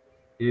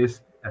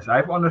is, as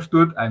I've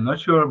understood, I'm not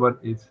sure, but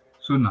it's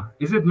sunnah.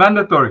 Is it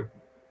mandatory?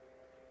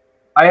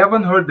 I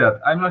haven't heard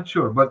that. I'm not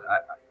sure, but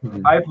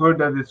I've heard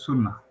that it's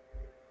sunnah,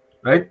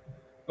 right?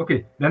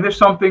 Okay, then there's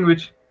something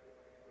which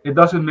it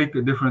doesn't make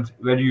a difference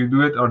whether you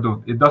do it or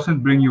don't. It doesn't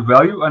bring you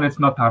value, and it's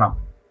not haram.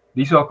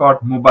 These are called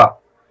mubah.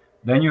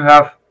 Then you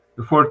have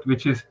the 4th,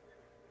 which is,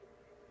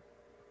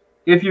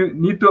 if you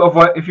need to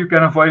avoid, if you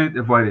can avoid it,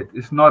 avoid it.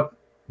 It's not,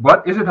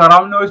 but is it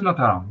haram? No, it's not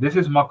haram. This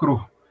is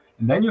makruh.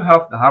 And then you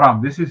have the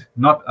haram. This is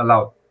not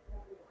allowed,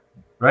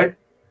 right?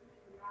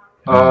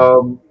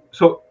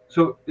 So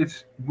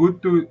it's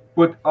good to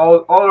put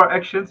all our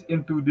actions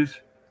into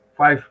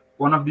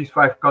one of these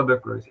 5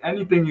 categories.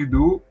 Anything you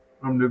do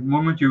from the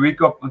moment you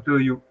wake up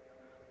until you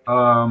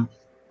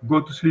go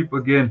to sleep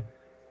again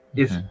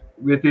is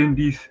within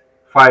these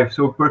 5.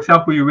 So for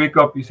example, you wake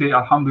up, you say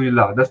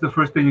Alhamdulillah. That's the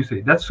first thing you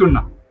say. That's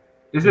sunnah.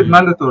 Is it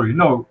mandatory?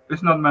 No,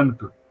 it's not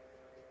mandatory,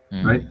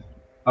 right?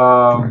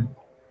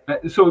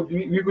 So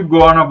we could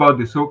go on about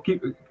this. So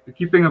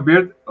keeping a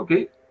beard,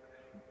 okay.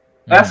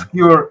 Ask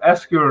your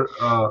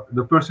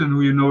the person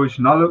who you know is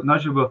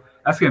knowledgeable.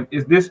 Ask him,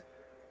 is this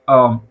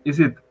is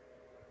it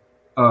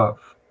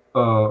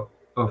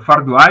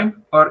fardu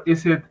ain or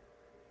is it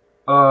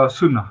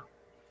sunnah?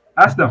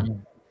 Ask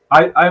them.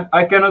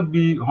 I cannot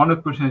be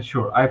 100%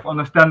 sure. I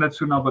understand that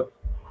sunnah, but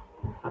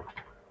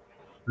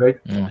right.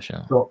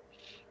 Sure. So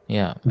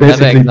Yeah.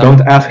 Basically,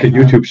 example. don't ask a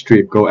YouTube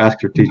stream. Go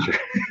ask your teacher.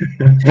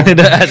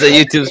 As a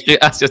YouTube stream,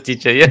 ask your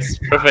teacher. Yes,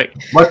 perfect.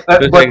 But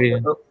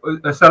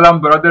Perfect.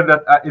 Salam, brother,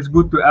 that it's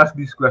good to ask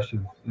these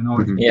questions. You know,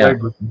 it's Mhm. Yeah. very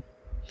good.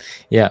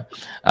 Yeah.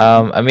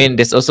 I mean,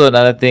 there's also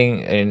another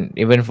thing, and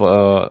even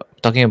for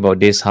talking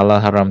about this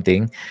halal haram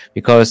thing,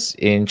 because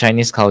in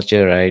Chinese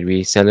culture, right,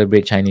 we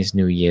celebrate Chinese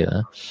New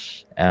Year.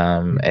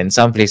 And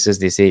some places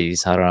they say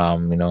it's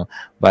haram,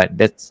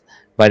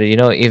 but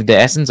if the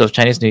essence of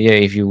Chinese New Year,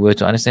 if you were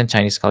to understand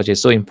Chinese culture,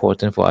 is so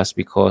important for us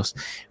because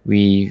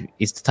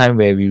it's the time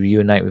where we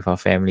reunite with our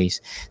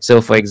families.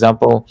 So for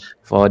example,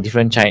 for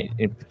different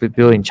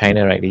people in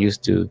China, right, they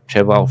used to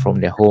travel out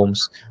from their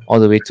homes all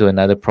the way to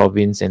another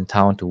province and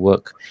town to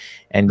work,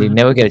 and they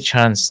never get a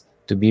chance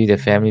to be with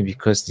their family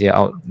because they're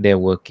out there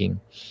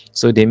working.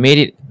 So they made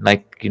it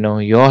like,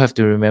 you all have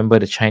to remember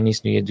the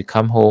Chinese New Year to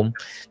come home,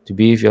 to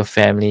be with your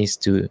families,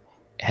 to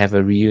have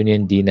a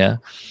reunion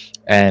dinner,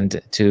 and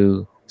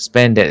to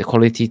spend that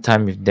quality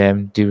time with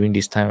them during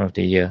this time of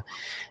the year.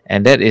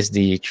 And that is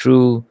the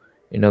true,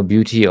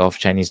 beauty of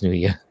Chinese New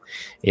Year.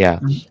 Yeah.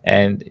 Mhm.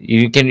 And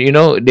you can,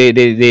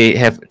 they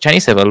have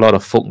Chinese have a lot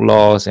of folk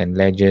laws and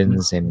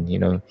legends, and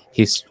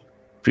his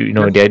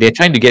Yes. they're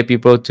trying to get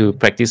people to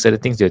practice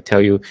certain things. They'll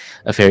tell you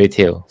a fairy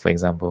tale, for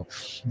example.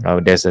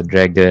 There's a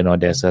dragon or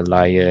there's a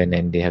lion,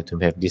 and they have to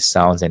have these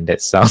sounds and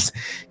that sounds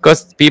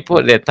because people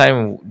at that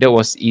time, that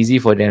was easy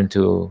for them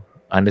to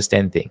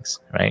understand things,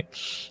 right?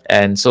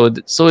 And so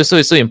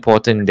it's so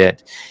important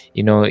that,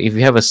 if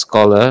you have a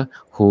scholar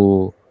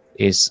who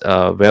is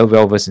well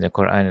versed in the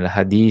Quran and the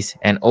Hadith,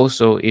 and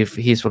also if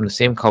he's from the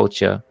same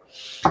culture,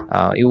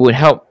 it would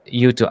help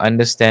you to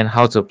understand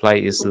how to apply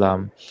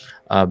Islam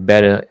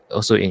better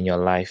also in your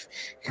life,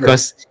 Yes.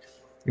 because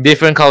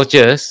different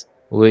cultures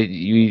would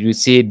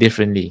see it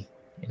differently,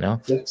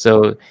 Yes.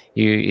 so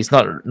it's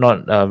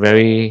not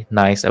very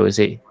nice, I would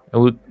say. I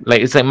would,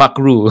 like, it's like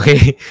makruh,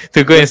 okay,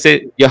 to go and Yes.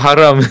 say you're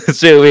haram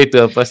straight away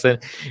to a person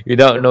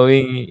without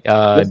knowing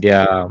Yes.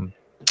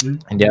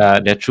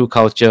 Mhm. their true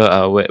culture,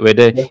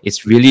 whether Yes.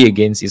 it's really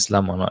against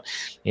Islam or not.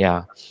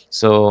 Yeah.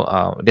 So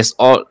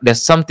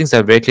there's some things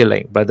that are very clear,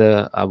 like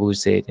Brother Abu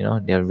said,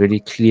 they're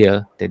really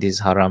clear that this is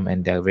haram,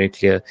 and they're very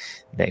clear,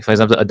 like for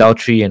example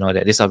adultery and all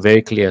that, these are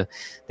very clear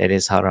that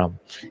is haram,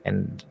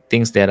 and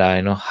things that are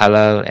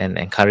halal and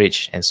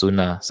encouraged and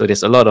sunnah. So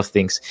there's a lot of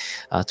things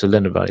to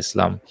learn about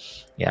Islam.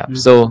 Yeah. Mhm.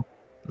 So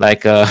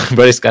like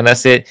Brother Iskandar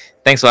said,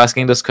 thanks for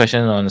asking those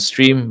questions on the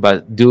stream,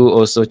 but do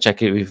also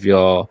check it with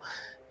your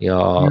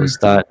Mhm.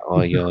 ustad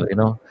or your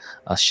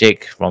a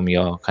sheikh from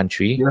your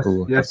country Yes.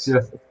 who Yes. has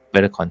Yes.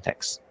 better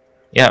context.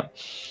 Yeah.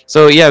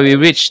 So yeah, we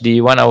reached the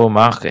 1 hour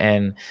mark,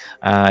 and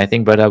I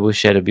think Brother Abu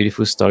shared a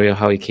beautiful story of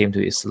how he came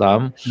to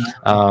Islam.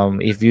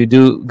 If you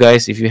do,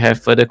 guys, if you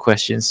have further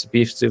questions,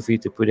 please feel free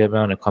to put them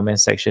on the comment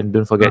section.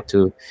 Don't forget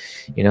to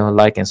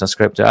like and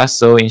subscribe to us.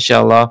 So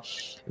inshallah,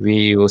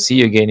 we will see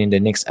you again in the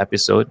next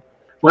episode.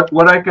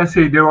 What I can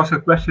say, there was a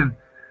question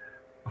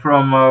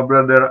from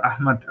brother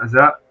Ahmad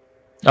Azza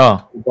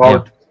Oh yeah.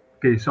 about,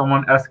 okay,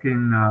 someone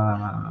asking,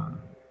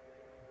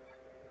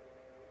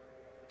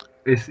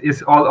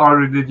 is all our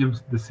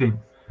religions the same?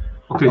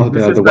 Okay, Oh,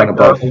 this is the one like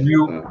above. a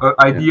new Yeah.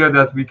 idea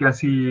that we can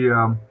see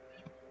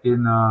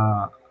in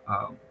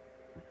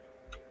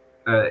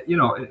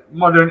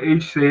modern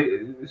age.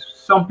 Say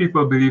some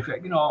people believe,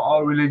 like,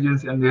 all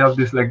religions, and they have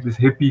this, like, this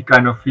hippie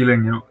kind of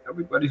feeling.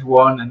 Everybody's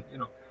one, and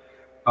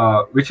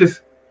which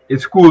is,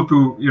 it's cool to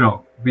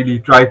really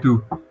try to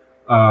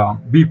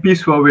be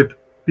peaceful with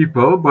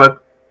people,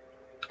 but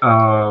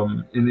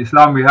in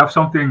Islam we have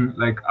something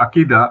like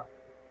akida,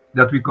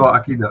 that we call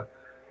akida.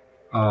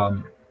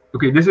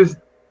 Okay, this is,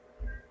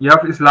 you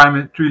have Islam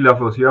in three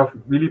levels. You have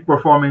really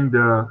performing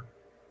the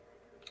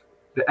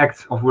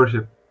acts of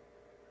worship,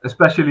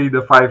 especially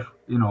the five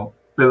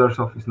pillars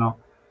of Islam.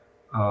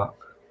 Uh,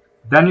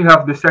 then you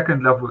have the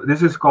second level.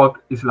 This is called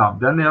Islam.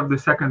 Then you have the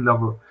second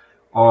level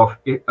of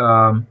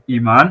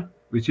Iman,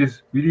 which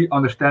is really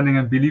understanding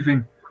and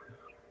believing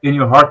in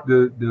your heart,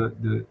 the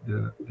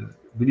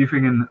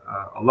believing in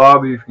Allah,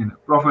 believing in the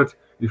prophets,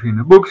 believing in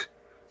the books,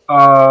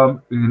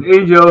 believing in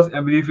angels,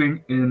 and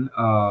believing in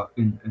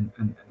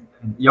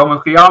Yawm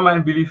al-Qiyamah,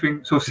 and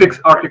believing, so 6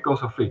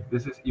 articles of faith.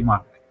 This is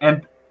Iman.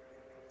 And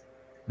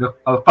the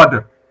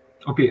Al-Qadr.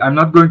 Okay, I'm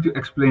not going to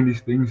explain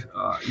these things.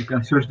 You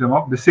can search them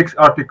up. The 6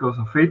 articles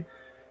of faith.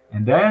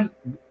 And then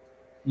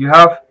you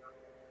have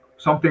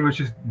something which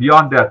is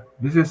beyond that.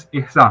 This is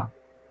Ihsan.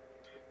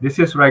 This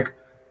is like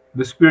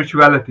the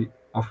spirituality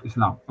of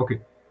Islam. Okay.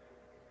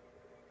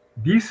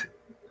 These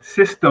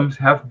systems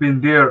have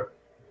been there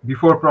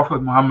before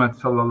Prophet Muhammad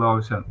sallallahu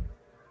alaihi wasallam.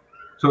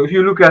 So if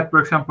you look at, for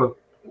example,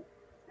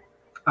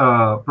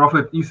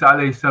 Prophet Isa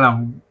alayhi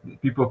salam, who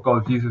people call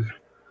Jesus,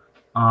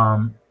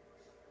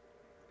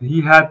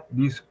 he had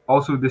this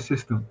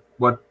system.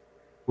 But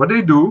what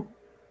they do,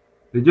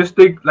 they just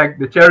take like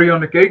the cherry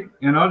on the cake,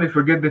 they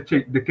forget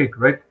the cake,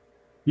 right?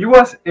 He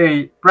was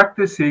a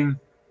practicing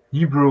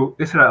Hebrew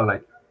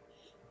Israelite,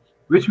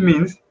 which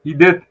means he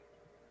did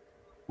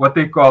what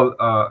they call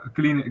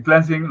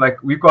cleansing, like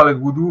we call it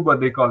wudu, but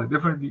they call it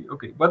differently.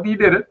 Okay, but he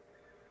did it.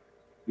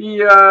 He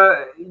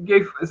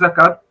gave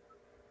zakat.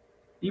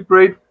 He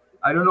prayed.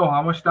 I don't know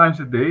how much times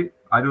a day.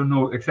 I don't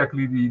know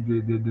exactly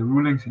the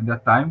rulings in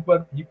that time,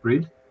 but he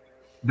prayed,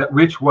 that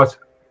which was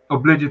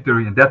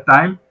obligatory in that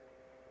time.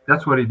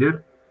 That's what he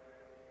did,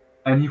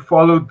 and he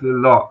followed the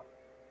law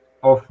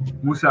of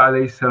Musa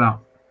alayhi salam,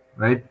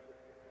 right?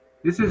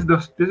 This is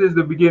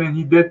the beginning.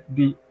 He did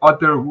the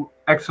utter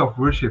acts of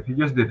worship. He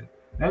just did it.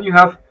 Then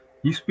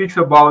he speaks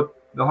about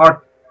the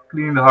heart,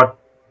 cleaning the heart,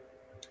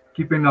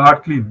 keeping the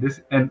heart clean.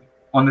 This and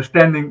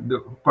understanding the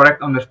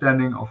correct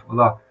understanding of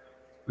Allah,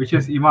 which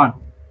is iman.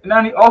 And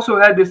then he also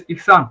had this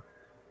ihsan,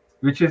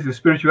 which is the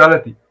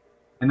spirituality.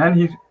 And then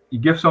he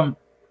gives some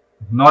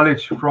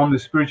knowledge from the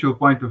spiritual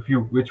point of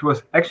view, which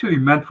was actually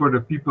meant for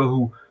the people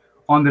who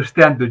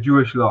understand the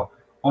Jewish law,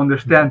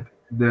 understand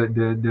the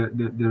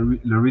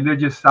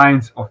religious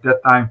science of that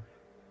time,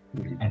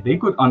 and they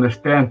could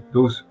understand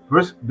those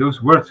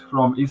words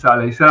from Isa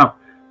alayhi salam.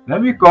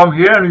 Then we come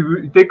here and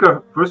we take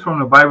a verse from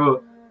the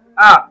Bible.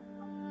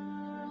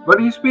 But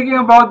he's speaking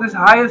about this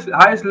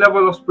highest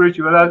level of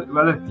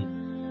spirituality,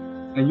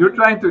 and you're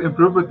trying to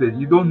interpret it.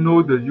 You don't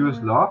know the Jewish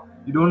law.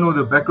 You don't know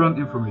the background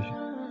information.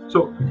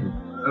 So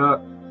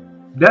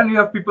then you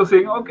have people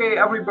saying, okay,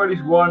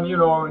 everybody's one,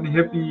 and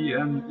hippie,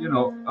 and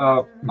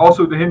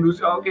also the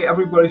Hindus. Okay,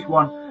 everybody's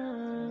one.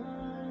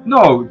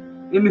 No,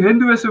 in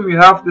Hinduism you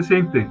have the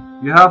same thing.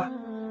 You have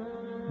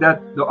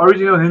that the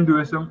original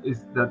Hinduism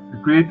is that the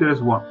Creator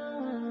is one.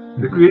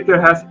 The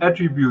Creator has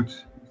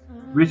attributes,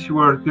 which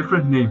were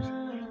different names,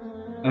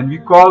 and we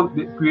call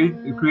the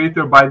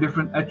Creator by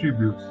different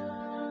attributes.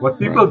 What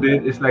people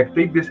did is like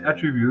take these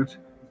attributes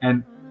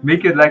and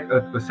make it like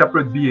a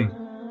separate being.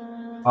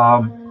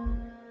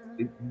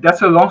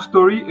 That's a long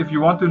story. If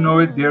you want to know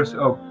it, there's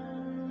a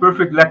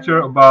perfect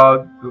lecture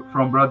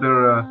from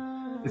brother.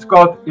 It's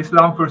called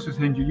Islam versus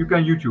Hindu. You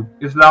can YouTube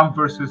Islam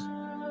versus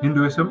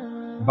Hinduism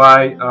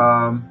by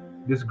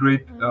this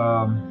great.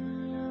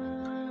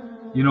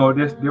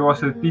 There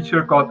was a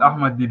teacher called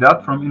Ahmad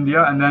Didat from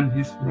India, and then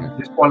his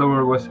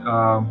follower was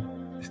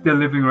still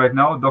living right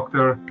now,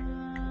 Dr.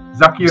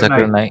 Zakir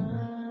Naik.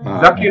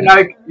 Zakir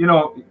Naik,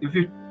 if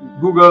you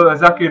Google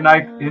Zakir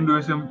Naik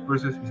Hinduism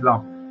versus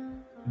Islam,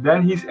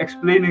 then he's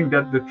explaining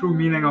that the true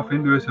meaning of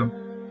Hinduism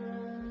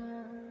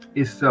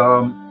is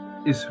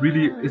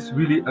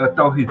really a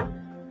Tawhid.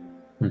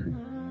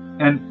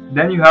 And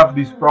then you have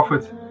these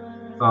prophets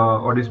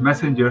or these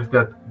messengers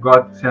that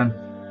God sent,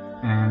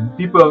 and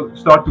people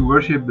start to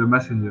worship the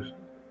messengers.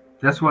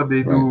 That's what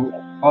they do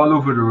all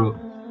over the world.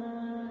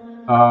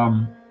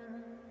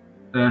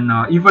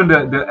 Even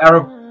the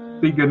Arab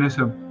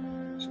paganism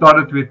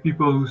started with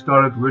people who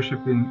started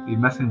worshiping a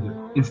messenger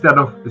instead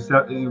of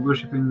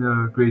worshiping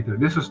the Creator.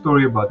 There's a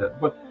story about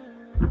that, but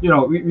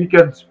we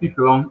can speak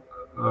along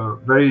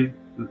very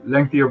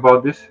lengthy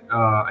about this.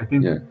 I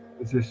think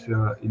this is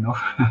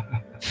enough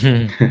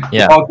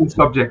about this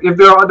subject. If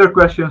there are other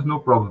questions, no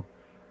problem.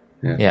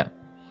 Yeah.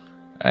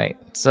 All right.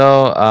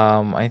 So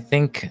I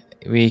think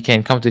we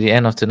can come to the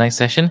end of tonight's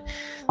session.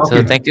 Okay.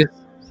 So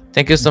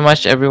thank you so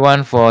much,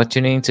 everyone, for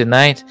tuning in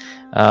tonight.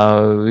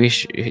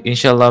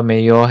 Inshallah,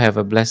 may you all have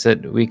a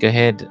blessed week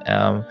ahead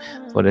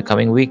for the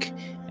coming week,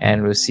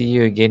 and we'll see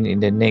you again in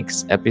the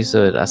next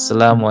episode.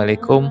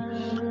 Assalamualaikum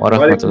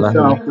warahmatullahi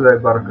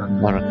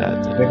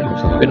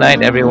wabarakatuh. Good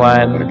night,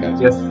 everyone.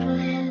 Yes.